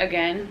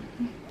 Again,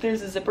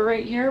 there's a zipper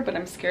right here, but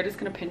I'm scared it's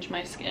gonna pinch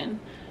my skin.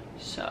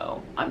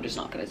 So I'm just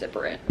not gonna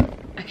zipper it.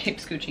 I keep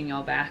scooching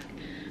y'all back.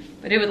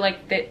 But it would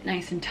like fit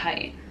nice and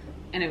tight.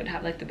 And it would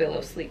have like the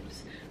billow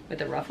sleeves with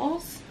the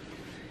ruffles.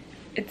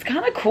 It's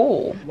kind of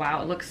cool.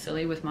 Wow, it looks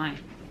silly with my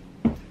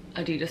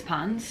Adidas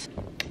pants.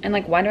 And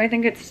like, why do I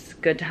think it's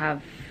good to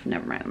have,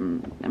 never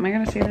mind. Am I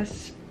gonna say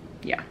this?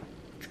 Yeah.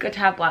 It's good to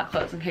have black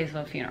clothes in case of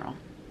a funeral.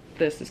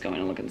 This is going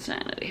to look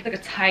insanity. Like a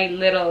tight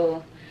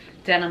little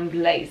denim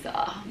blazer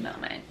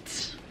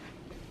moment.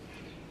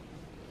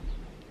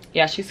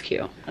 Yeah, she's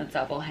cute. That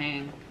double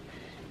hang.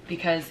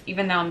 Because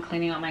even though I'm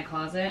cleaning out my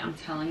closet, I'm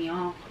telling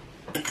y'all,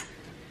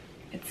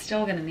 it's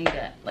still gonna need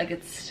it. Like,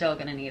 it's still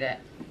gonna need it.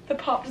 The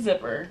pop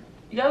zipper.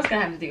 Y'all's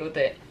gonna have to deal with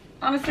it.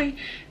 Honestly,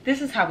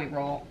 this is how we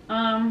roll.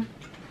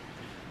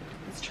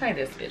 Let's try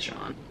this bitch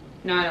on.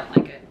 No, I don't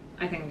like it.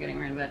 I think I'm getting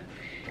rid of it.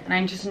 And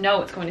I just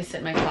know it's going to sit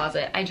in my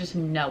closet. I just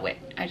know it.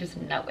 I just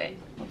know it.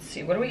 Let's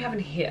see, what do we have in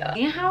here?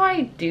 You know how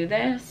I do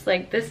this?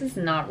 Like, this is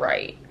not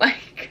right.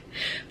 Like,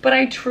 but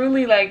I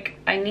truly, like,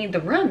 I need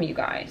the room, you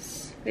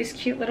guys. This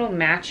cute little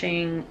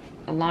matching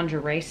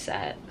lingerie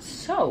set.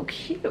 So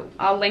cute.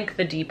 I'll link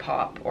the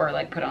Depop or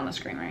like put it on the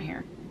screen right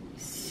here.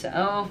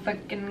 So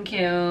freaking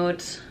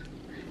cute.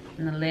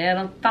 And the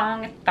little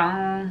thong.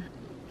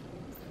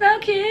 So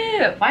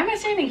cute. Why am I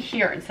standing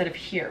here instead of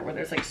here where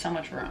there's like so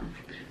much room?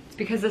 It's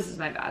because this is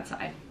my bad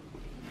side,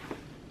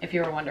 if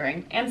you were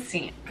wondering. And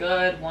seam.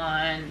 Good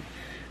one.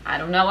 I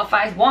don't know if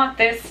I want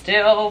this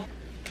still.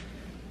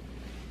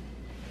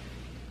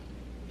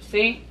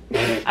 See?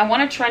 I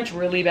want a trench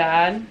really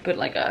bad, but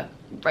like a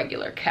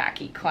regular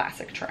khaki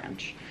classic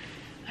trench.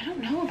 I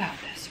don't know about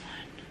this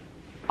one.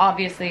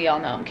 Obviously, y'all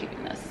know I'm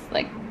keeping this.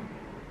 Like,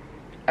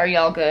 are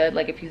y'all good?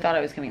 Like, if you thought I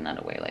was giving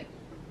that away, like,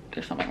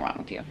 there's something wrong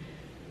with you.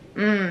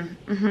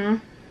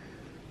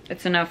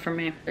 It's enough for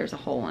me. There's a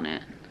hole in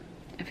it.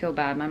 I feel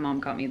bad. My mom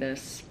got me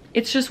this.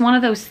 It's just one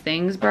of those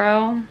things,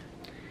 bro.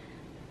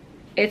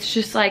 It's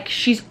just like,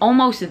 she's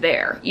almost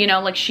there. You know,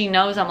 like, she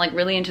knows I'm like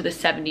really into the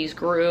 70s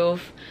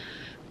groove.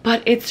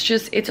 But it's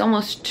just, it's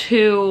almost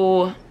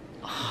too,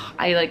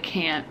 I like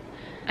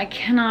I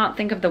cannot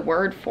think of the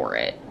word for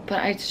it.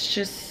 But it's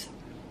just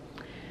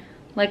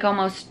like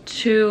almost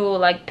too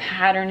like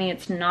patterny.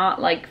 It's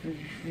not like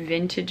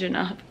vintage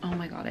enough. Oh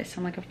my God, I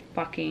sound like a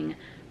fucking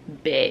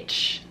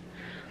bitch.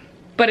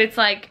 But it's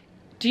like,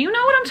 do you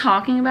know what I'm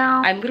talking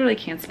about? I literally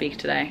can't speak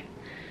today.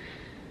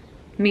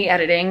 Me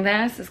editing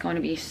this is going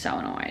to be so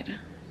annoyed.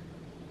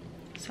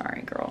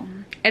 Sorry, girl.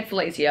 It's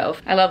Lazy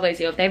Oaf. I love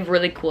Lazy Oaf. They have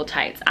really cool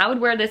tights. I would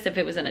wear this if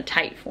it was in a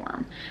tight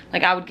form.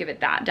 Like, I would give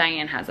it that.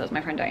 Diane has those.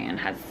 My friend Diane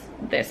has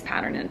this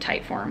pattern in a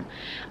tight form.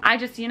 I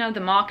just, you know, the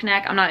mock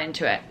neck, I'm not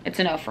into it. It's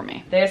a no for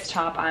me. This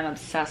top I'm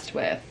obsessed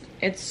with.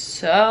 It's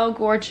so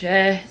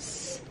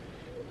gorgeous.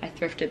 I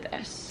thrifted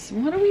this.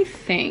 What do we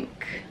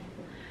think?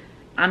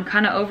 I'm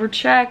kind of over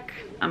check.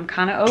 I'm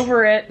kind of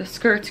over it. The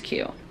skirt's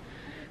cute.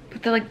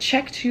 But the like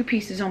check two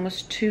piece is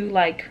almost too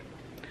like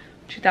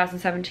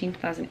 2017,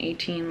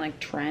 2018 like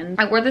trend.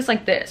 I wore this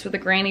like this with a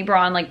granny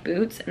bra and like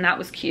boots, and that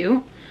was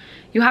cute.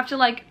 You have to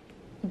like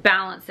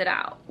balance it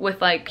out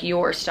with like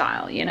your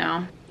style, you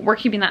know? We're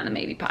keeping that in the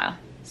maybe pile.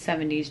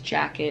 70s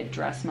jacket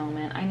dress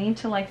moment. I need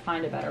to like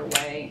find a better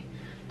way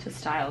to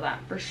style that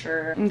for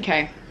sure.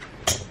 Okay.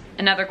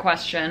 Another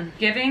question.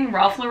 Giving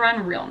Ralph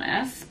Lauren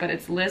realness, but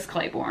it's Liz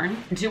Claiborne.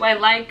 Do I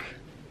like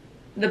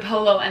the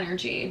polo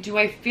energy? Do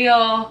I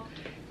feel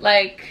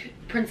like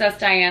Princess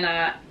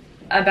Diana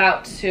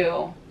about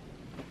to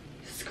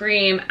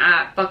scream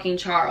at fucking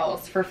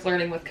Charles for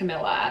flirting with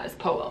Camilla at his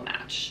polo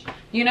match.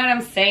 You know what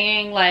I'm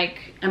saying?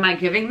 Like, am I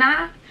giving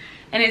that?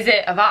 And is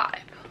it a vibe?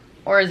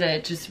 Or is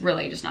it just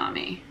really just not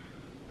me?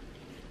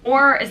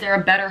 Or is there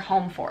a better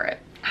home for it?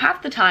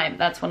 Half the time,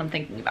 that's what I'm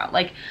thinking about.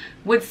 Like,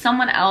 would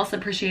someone else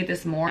appreciate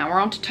this more? Now we're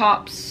on to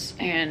tops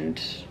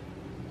and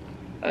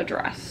a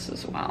dress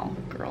as well.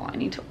 Girl, I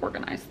need to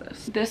organize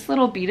this. This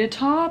little beaded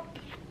top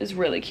is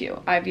really cute.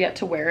 I've yet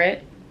to wear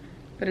it,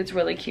 but it's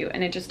really cute,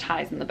 and it just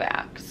ties in the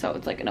back. So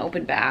it's like an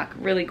open back,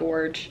 really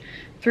gorge.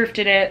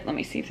 Thrifted it. Let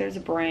me see if there's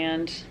a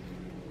brand.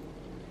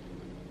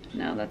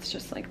 No, that's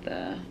just like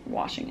the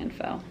washing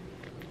info.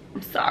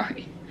 I'm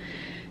sorry.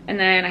 And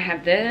then I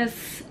have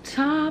this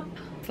top,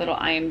 little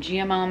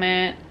IMG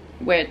moment,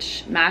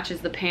 which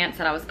matches the pants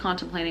that I was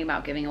contemplating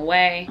about giving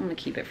away. I'm gonna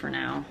keep it for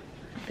now.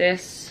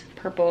 This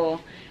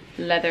purple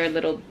leather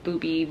little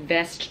booby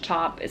vest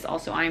top is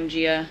also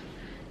IMG,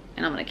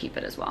 and I'm gonna keep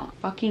it as well.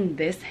 Fucking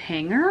this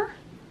hanger.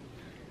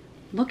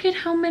 Look at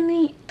how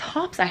many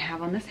tops I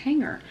have on this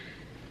hanger.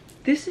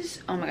 This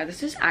is, oh my god,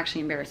 this is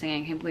actually embarrassing.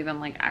 I can't believe I'm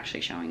like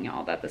actually showing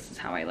y'all that this is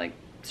how I like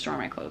store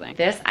my clothing.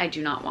 This I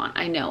do not want.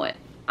 I know it.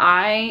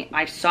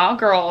 I saw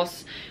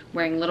girls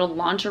wearing little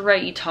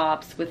lingerie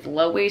tops with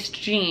low-waist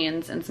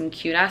jeans and some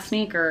cute ass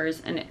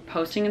sneakers and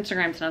posting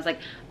Instagrams, and I was like,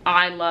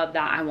 I love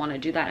that. I want to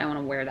do that. I want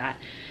to wear that.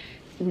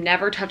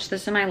 Never touched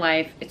this in my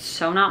life. It's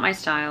so not my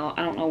style.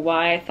 I don't know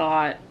why I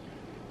thought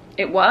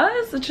it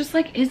was. It just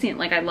like isn't.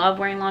 Like, I love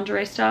wearing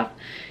lingerie stuff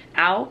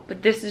out,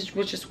 but this is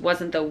just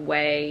wasn't the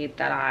way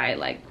that I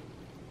like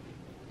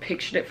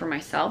pictured it for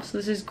myself. So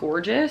this is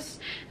gorgeous,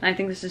 and I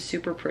think this is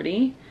super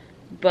pretty,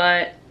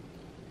 but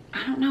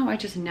I don't know, I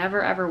just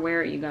never ever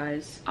wear it, you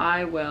guys.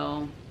 I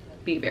will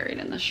be buried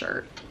in this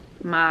shirt.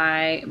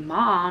 My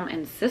mom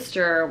and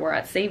sister were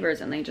at Savers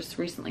and they just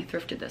recently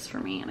thrifted this for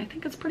me, and I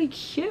think it's pretty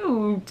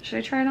cute. Should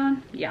I try it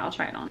on? Yeah, I'll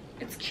try it on.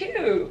 It's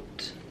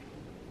cute.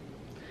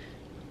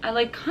 I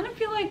like kind of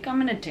feel like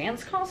I'm in a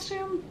dance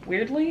costume,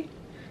 weirdly.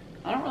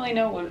 I don't really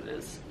know what it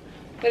is,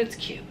 but it's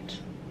cute.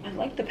 I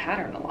like the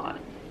pattern a lot.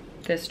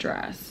 This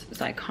dress is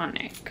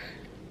iconic,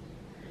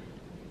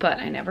 but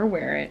I never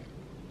wear it,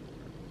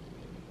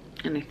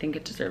 and I think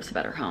it deserves a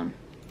better home.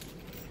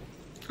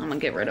 I'm gonna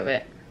get rid of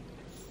it.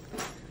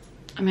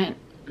 I mean,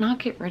 not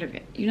get rid of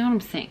it. You know what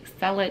I'm saying?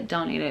 Sell it,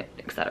 donate it,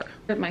 etc.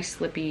 My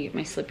slippy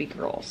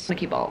girls. I'm gonna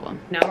keep all of them.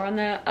 Now we're on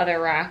the other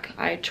rack.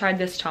 I tried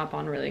this top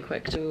on really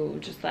quick to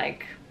just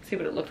like see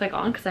what it looked like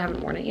on, because I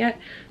haven't worn it yet.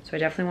 So I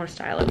definitely want to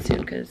style it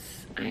soon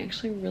because I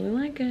actually really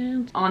like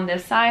it. On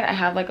this side, I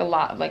have like a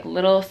lot of like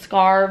little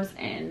scarves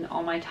and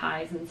all my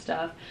ties and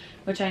stuff,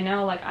 which I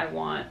know like I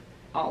want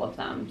all of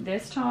them.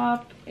 This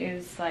top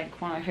is like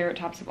one of my favorite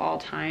tops of all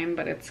time,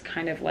 but it's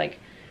kind of like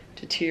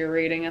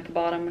deteriorating at the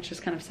bottom, which is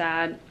kind of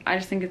sad. I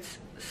just think it's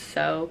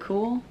so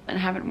cool, and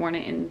I haven't worn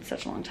it in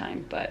such a long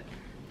time, but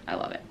I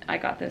love it. I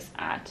got this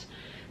at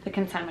the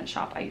consignment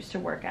shop I used to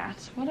work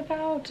at. What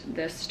about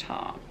this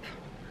top?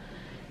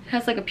 It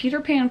has like a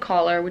Peter Pan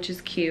collar, which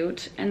is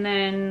cute, and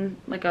then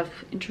like a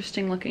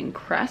interesting looking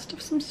crest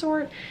of some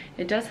sort.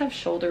 It does have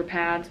shoulder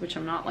pads, which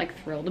I'm not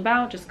like thrilled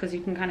about, just because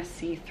you can kind of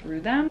see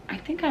through them. I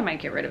think I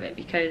might get rid of it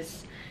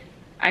because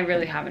I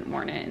really haven't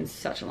worn it in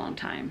such a long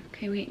time.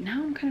 Okay, wait,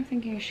 now I'm kind of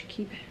thinking I should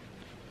keep it.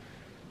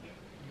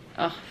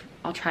 Oh,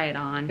 I'll try it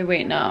on.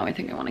 Wait, no, I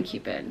think I want to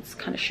keep it. It's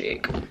kind of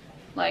chic.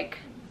 Like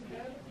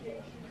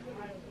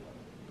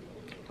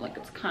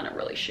it's kind of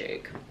really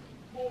chic.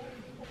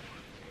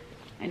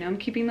 I know I'm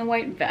keeping the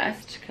white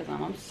vest because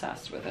I'm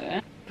obsessed with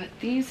it. But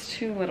these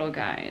two little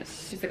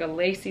guys, it's like a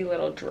lacy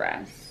little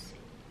dress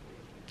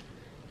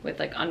with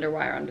like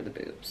underwire under the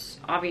boobs.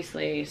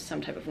 Obviously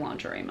some type of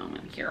lingerie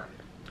moment here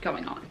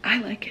going on.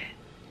 I like it.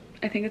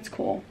 I think it's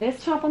cool.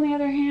 This top, on the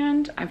other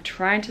hand, I've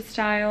tried to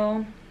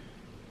style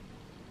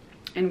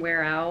and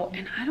wear out,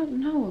 and I don't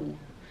know.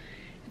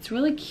 It's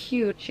really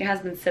cute. She has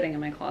been sitting in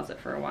my closet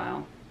for a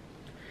while.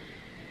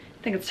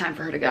 I think it's time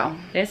for her to go.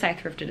 This I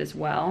thrifted as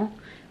well.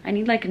 I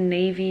need like a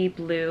navy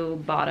blue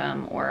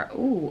bottom, or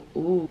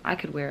ooh, I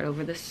could wear it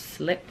over this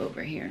slip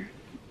over here.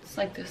 It's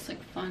like this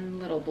like fun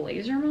little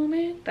blazer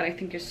moment that I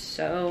think is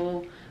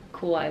so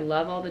cool. I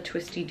love all the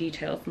twisty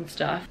details and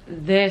stuff.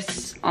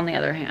 This, on the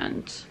other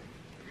hand,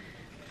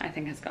 I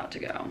think has got to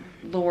go.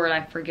 Lord,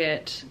 I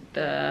forget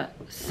the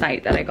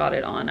site that I got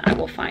it on. I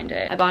will find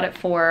it. I bought it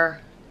for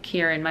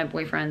Kieran, my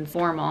boyfriend's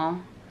formal.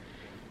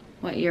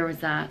 What year was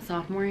that?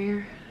 Sophomore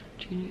year?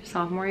 Junior?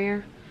 Sophomore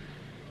year?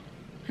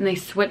 And they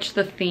switched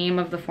the theme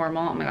of the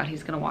formal. Oh my god,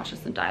 he's gonna watch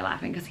this and die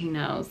laughing because he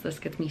knows this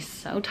gets me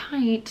so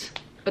tight.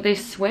 But they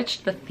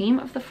switched the theme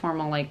of the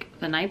formal like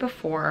the night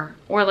before,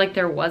 or like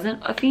there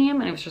wasn't a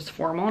theme and it was just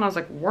formal, and I was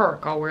like,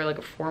 work, I'll wear like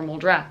a formal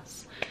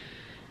dress.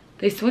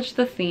 They switched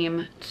the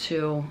theme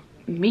to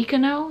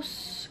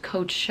Mykonos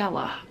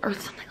Coachella or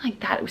something like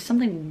that. It was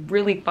something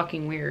really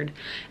fucking weird.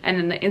 And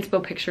then the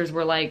inspo pictures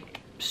were like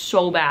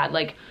so bad,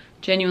 like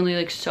genuinely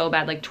like so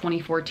bad, like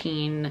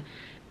 2014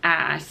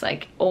 ass,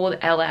 like old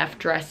LF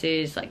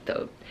dresses, like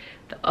the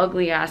the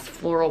ugly ass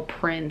floral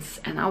prints,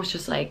 and I was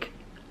just like,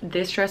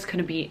 this dress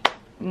couldn't be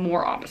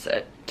more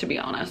opposite, to be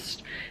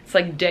honest. It's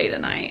like day to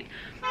night.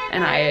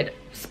 And I had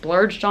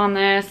splurged on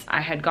this.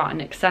 I had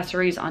gotten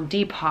accessories on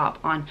Depop,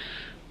 on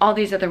all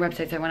these other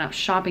websites. I went out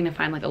shopping to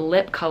find like a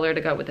lip color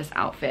to go with this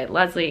outfit.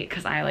 Leslie,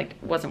 because I like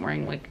wasn't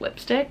wearing like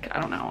lipstick, I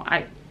don't know,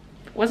 I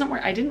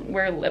didn't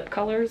wear lip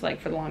colors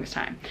like for the longest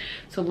time.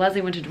 So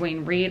Leslie went to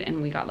Dwayne Reed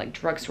and we got like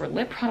drugstore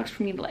lip products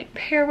for me to like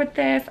pair with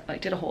this. I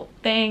like did a whole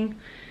thing.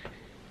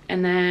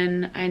 And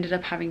then I ended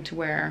up having to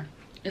wear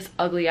this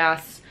ugly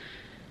ass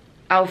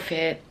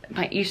outfit,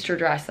 my Easter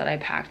dress that I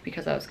packed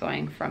because I was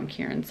going from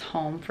Kieran's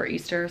home for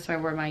Easter. So I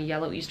wore my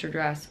yellow Easter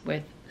dress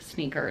with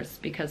sneakers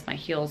because my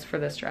heels for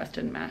this dress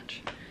didn't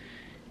match.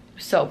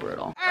 So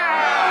brutal.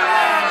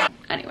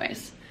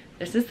 Anyways,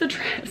 this is the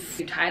dress.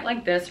 You tie it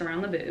like this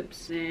around the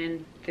boobs,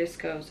 and this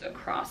goes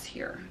across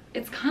here.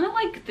 It's kind of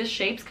like, this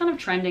shape's kind of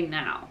trending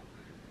now,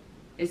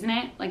 isn't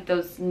it? Like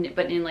those,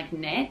 but in like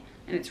knit,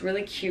 and it's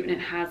really cute, and it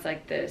has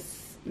like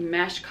this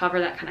mesh cover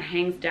that kind of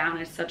hangs down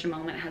at such a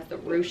moment. It has the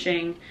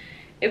ruching.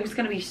 It was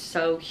gonna be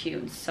so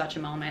cute in such a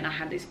moment. I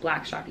had these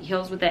black strappy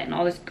heels with it and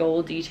all this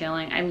gold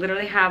detailing. I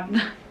literally have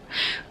the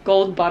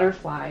gold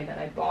butterfly that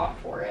I bought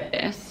for it.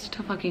 This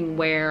to fucking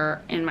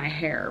wear in my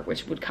hair,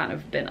 which would kind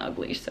of been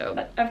ugly.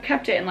 So I've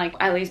kept it, and like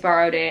I at least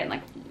borrowed it, and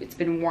like it's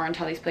been worn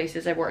to all these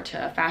places. I wore it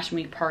to a fashion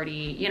week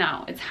party. You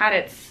know, it's had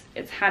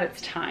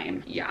its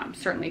time. Yeah, I'm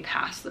certainly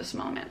past this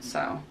moment.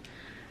 So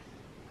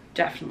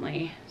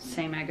definitely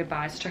say my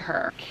goodbyes to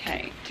her.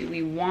 Okay, do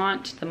we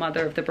want the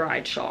mother of the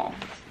bride shawl?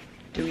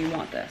 Do we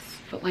want this?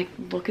 But like,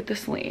 look at the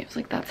sleeves.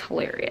 Like, that's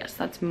hilarious.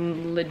 That's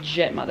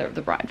legit mother of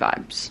the bride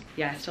vibes.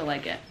 Yeah, I still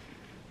like it.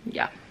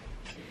 Yeah.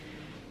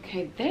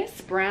 Okay,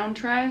 this brown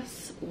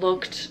dress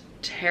looked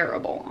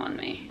terrible on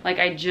me. Like,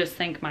 I just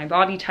think my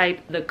body type,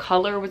 the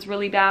color was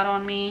really bad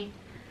on me.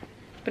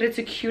 But it's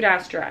a cute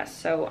ass dress,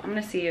 so I'm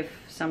gonna see if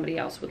somebody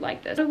else would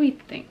like this. What are we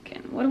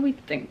thinking? What are we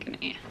thinking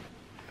here?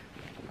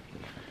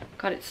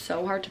 God, it's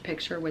so hard to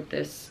picture with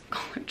this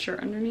collared shirt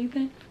underneath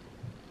it.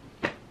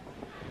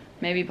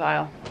 Maybe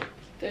pile.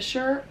 This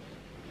shirt,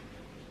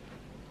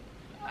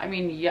 I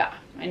mean, yeah,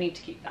 I need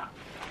to keep that.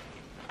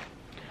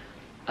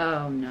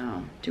 Oh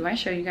no, do I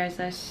show you guys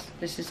this?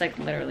 This is like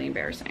literally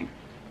embarrassing.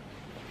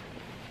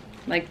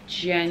 Like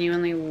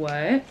genuinely,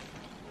 what?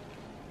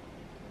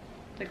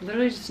 Like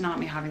literally just not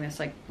me having this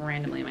like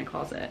randomly in my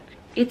closet.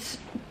 It's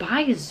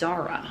by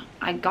Zara.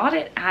 I got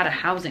it at a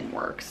Housing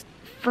Works.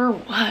 For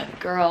what,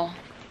 girl?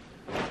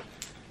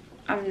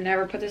 I've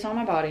never put this on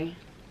my body.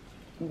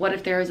 What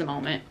if there is a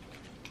moment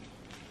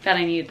that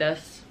I need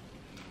this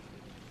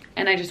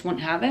and I just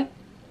wouldn't have it?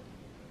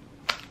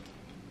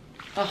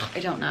 Oh, I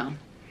don't know.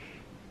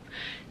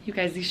 You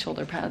guys, these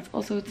shoulder pads.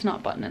 Also, it's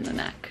not buttoned in the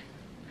neck.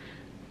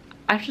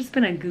 I've just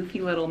been a goofy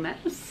little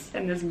mess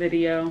in this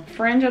video.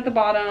 Fringe at the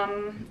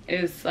bottom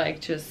is like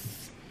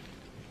just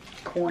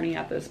corny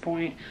at this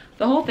point.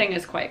 The whole thing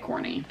is quite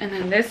corny. And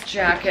then this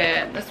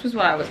jacket, this was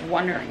what I was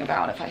wondering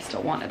about if I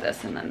still wanted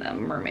this, and then the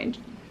mermaid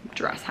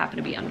dress happened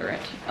to be under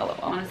it. LOL.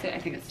 Honestly, I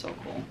think it's still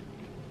cool.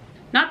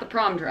 Not the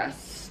prom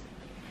dress.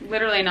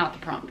 Literally not the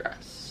prom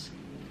dress.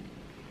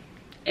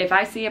 If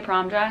I see a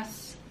prom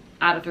dress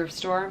at a thrift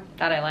store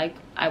that I like,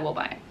 I will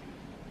buy it.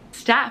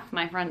 Steph,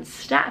 my friend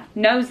Steph,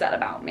 knows that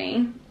about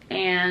me.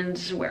 And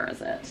where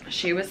is it?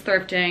 She was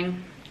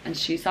thrifting and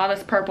she saw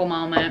this purple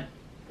moment.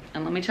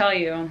 And let me tell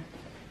you,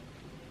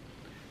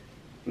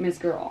 Miss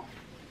Girl,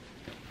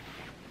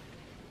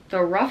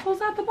 the ruffles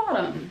at the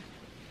bottom,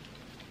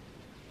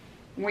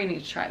 we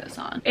need to try this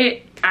on.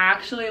 It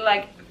actually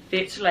like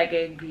fits like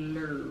a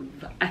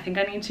glove. I think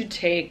I need to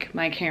take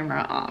my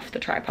camera off the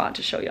tripod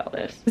to show y'all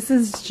this. This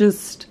is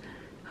just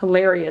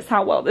hilarious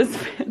how well this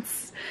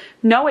fits.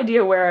 No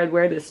idea where I'd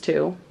wear this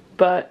to,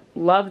 but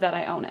love that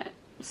I own it.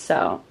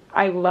 So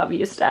I love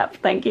you, Steph.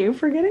 Thank you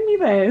for getting me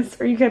this.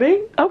 Are you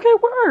kidding? Okay,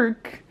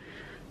 work.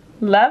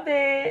 Love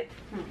it.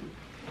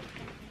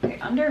 Okay,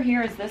 under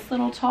here is this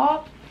little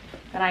top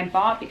that I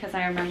bought because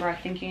I remember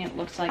thinking it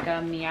looks like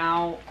a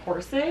meow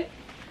corset,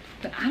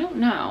 but I don't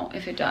know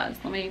if it does.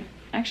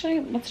 Actually,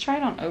 let's try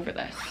it on over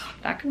this.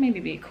 That could maybe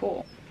be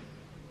cool.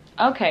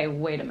 Okay,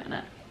 wait a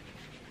minute.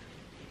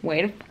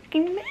 Wait a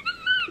fucking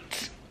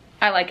minute.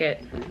 I like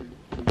it.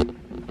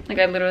 Like,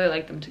 I literally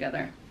like them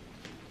together.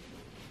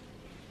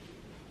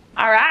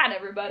 All right,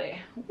 everybody.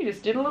 We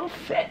just did a little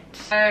fit.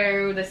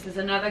 Oh, this is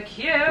another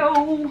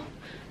cue.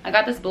 I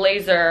got this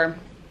blazer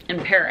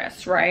in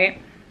Paris,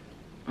 right?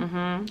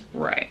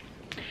 Right.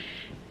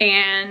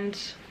 And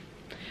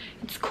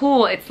it's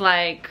cool. It's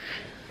like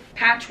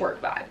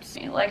patchwork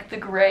vibes. Like the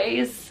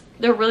grays,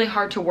 they're really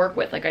hard to work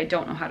with. Like, I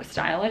don't know how to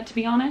style it, to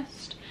be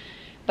honest.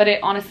 But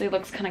it honestly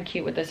looks kind of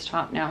cute with this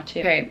top now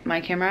too. Okay,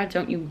 my camera,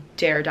 don't you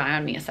dare die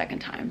on me a second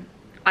time.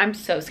 I'm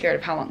so scared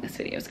of how long this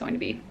video is going to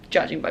be,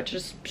 judging but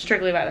just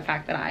strictly by the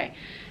fact that I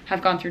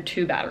have gone through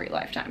 2 battery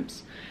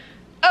lifetimes.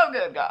 Oh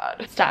good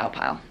God. Style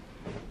pile.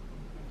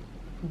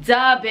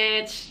 Duh,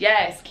 bitch.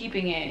 Yes,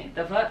 keeping it.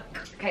 The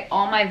fuck? Okay,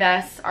 all my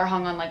vests are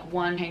hung on like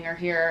one hanger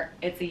here.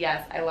 It's a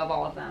yes. I love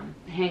all of them.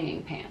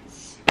 Hanging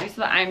pants. These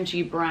are the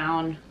IMG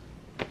brown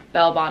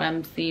bell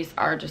bottoms. These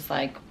are just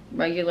like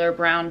regular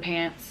brown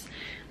pants.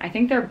 I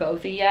think they're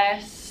both a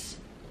yes.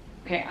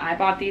 Okay, I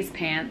bought these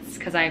pants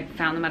because I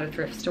found them at a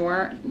thrift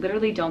store.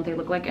 Literally, don't they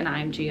look like an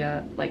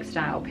IMG like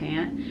style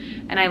pant?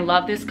 And I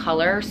love this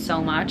color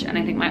so much, and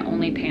I think my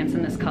only pants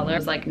in this color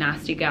is like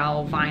Nasty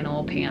Gal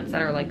vinyl pants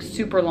that are like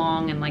super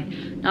long and like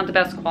not the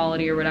best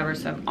quality or whatever,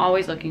 so I'm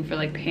always looking for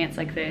like pants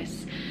like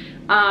this.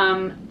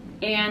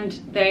 And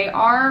they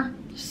are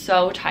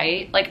so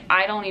tight, like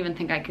I don't even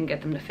think I can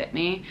get them to fit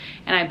me,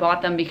 and I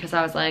bought them because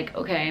I was like,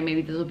 okay,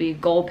 maybe these will be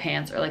goal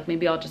pants, or like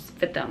maybe I'll just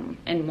fit them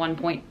in one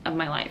point of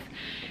my life.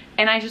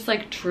 And I just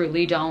like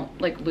truly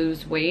don't like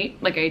lose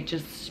weight. Like I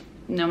just,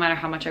 no matter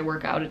how much I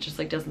work out, it just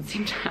like doesn't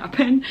seem to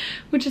happen,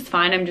 which is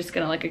fine. I'm just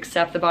gonna like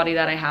accept the body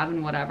that I have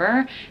and whatever.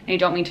 And I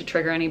don't mean to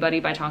trigger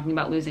anybody by talking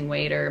about losing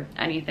weight or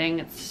anything.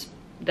 It's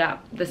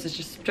that this is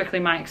just strictly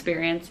my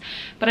experience,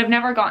 but I've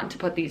never gotten to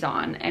put these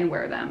on and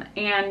wear them.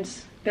 And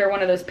they're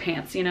one of those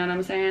pants, you know what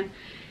I'm saying?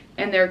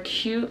 And they're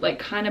cute, like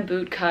kind of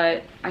boot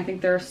cut. I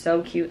think they're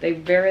so cute. They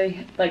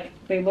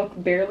they look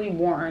barely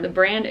worn. The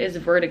brand is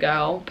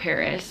Vertigo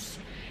Paris.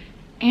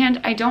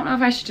 And I don't know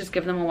if I should just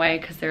give them away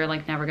because they're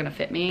like never gonna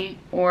fit me,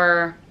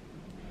 or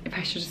if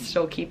I should just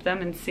still keep them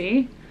and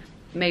see.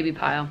 Maybe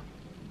pile.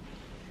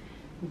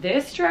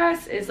 This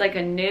dress is like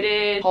a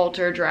knitted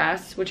halter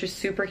dress, which is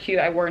super cute.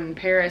 I wore it in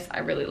Paris.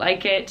 I really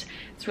like it.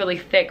 It's really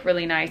thick,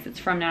 really nice. It's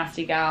from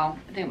Nasty Gal.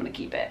 I think I'm gonna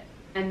keep it.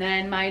 And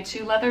then my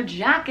 2 leather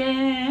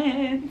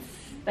jackets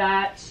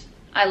that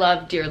I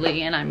love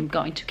dearly and I'm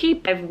going to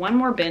keep. I have one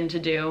more bin to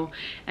do,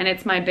 and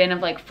it's my bin of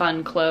like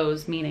fun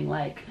clothes, meaning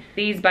like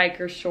these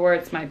biker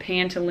shorts, my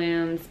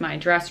pantaloons, my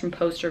dress from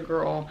Poster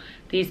Girl,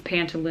 these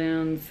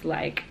pantaloons,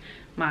 like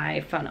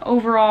my fun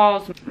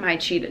overalls, my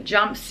cheetah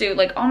jumpsuit,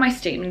 like all my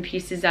statement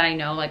pieces that I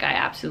know like I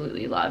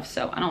absolutely love.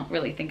 So I don't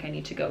really think I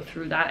need to go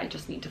through that. I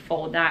just need to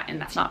fold that, and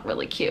that's not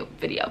really cute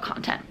video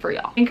content for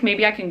y'all. I think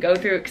maybe I can go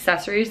through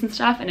accessories and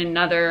stuff in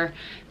another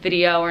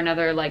video or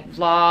another like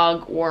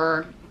vlog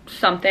or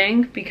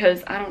something,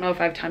 because I don't know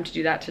if I have time to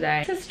do that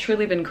today. This has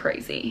truly been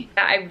crazy.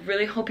 I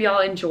really hope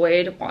y'all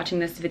enjoyed watching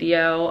this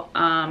video.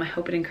 I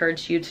hope it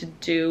encouraged you to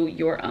do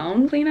your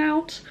own clean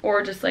out,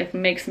 or just like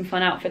make some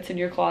fun outfits in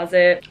your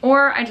closet,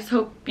 or I just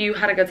hope you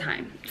had a good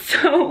time.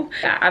 So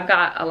yeah, I've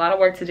got a lot of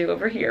work to do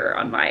over here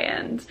on my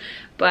end,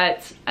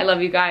 but I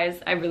love you guys.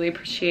 I really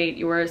appreciate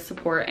your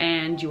support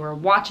and your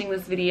watching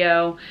this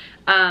video.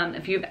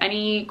 If you have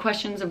any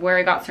questions of where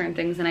I got certain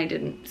things and I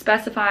didn't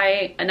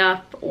specify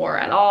enough or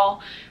at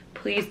all,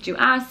 please do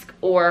ask,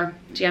 or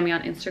DM me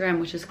on Instagram,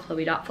 which is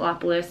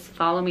chloe.philopoulos.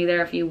 Follow me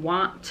there if you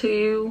want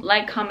to.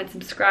 Like, comment,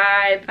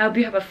 subscribe. I hope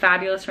you have a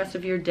fabulous rest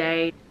of your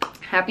day.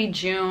 Happy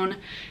June.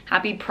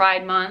 Happy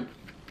Pride Month.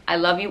 I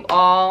love you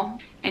all.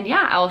 And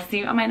yeah, I will see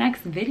you on my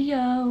next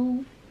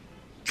video.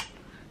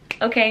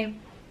 Okay,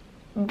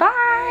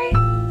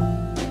 bye.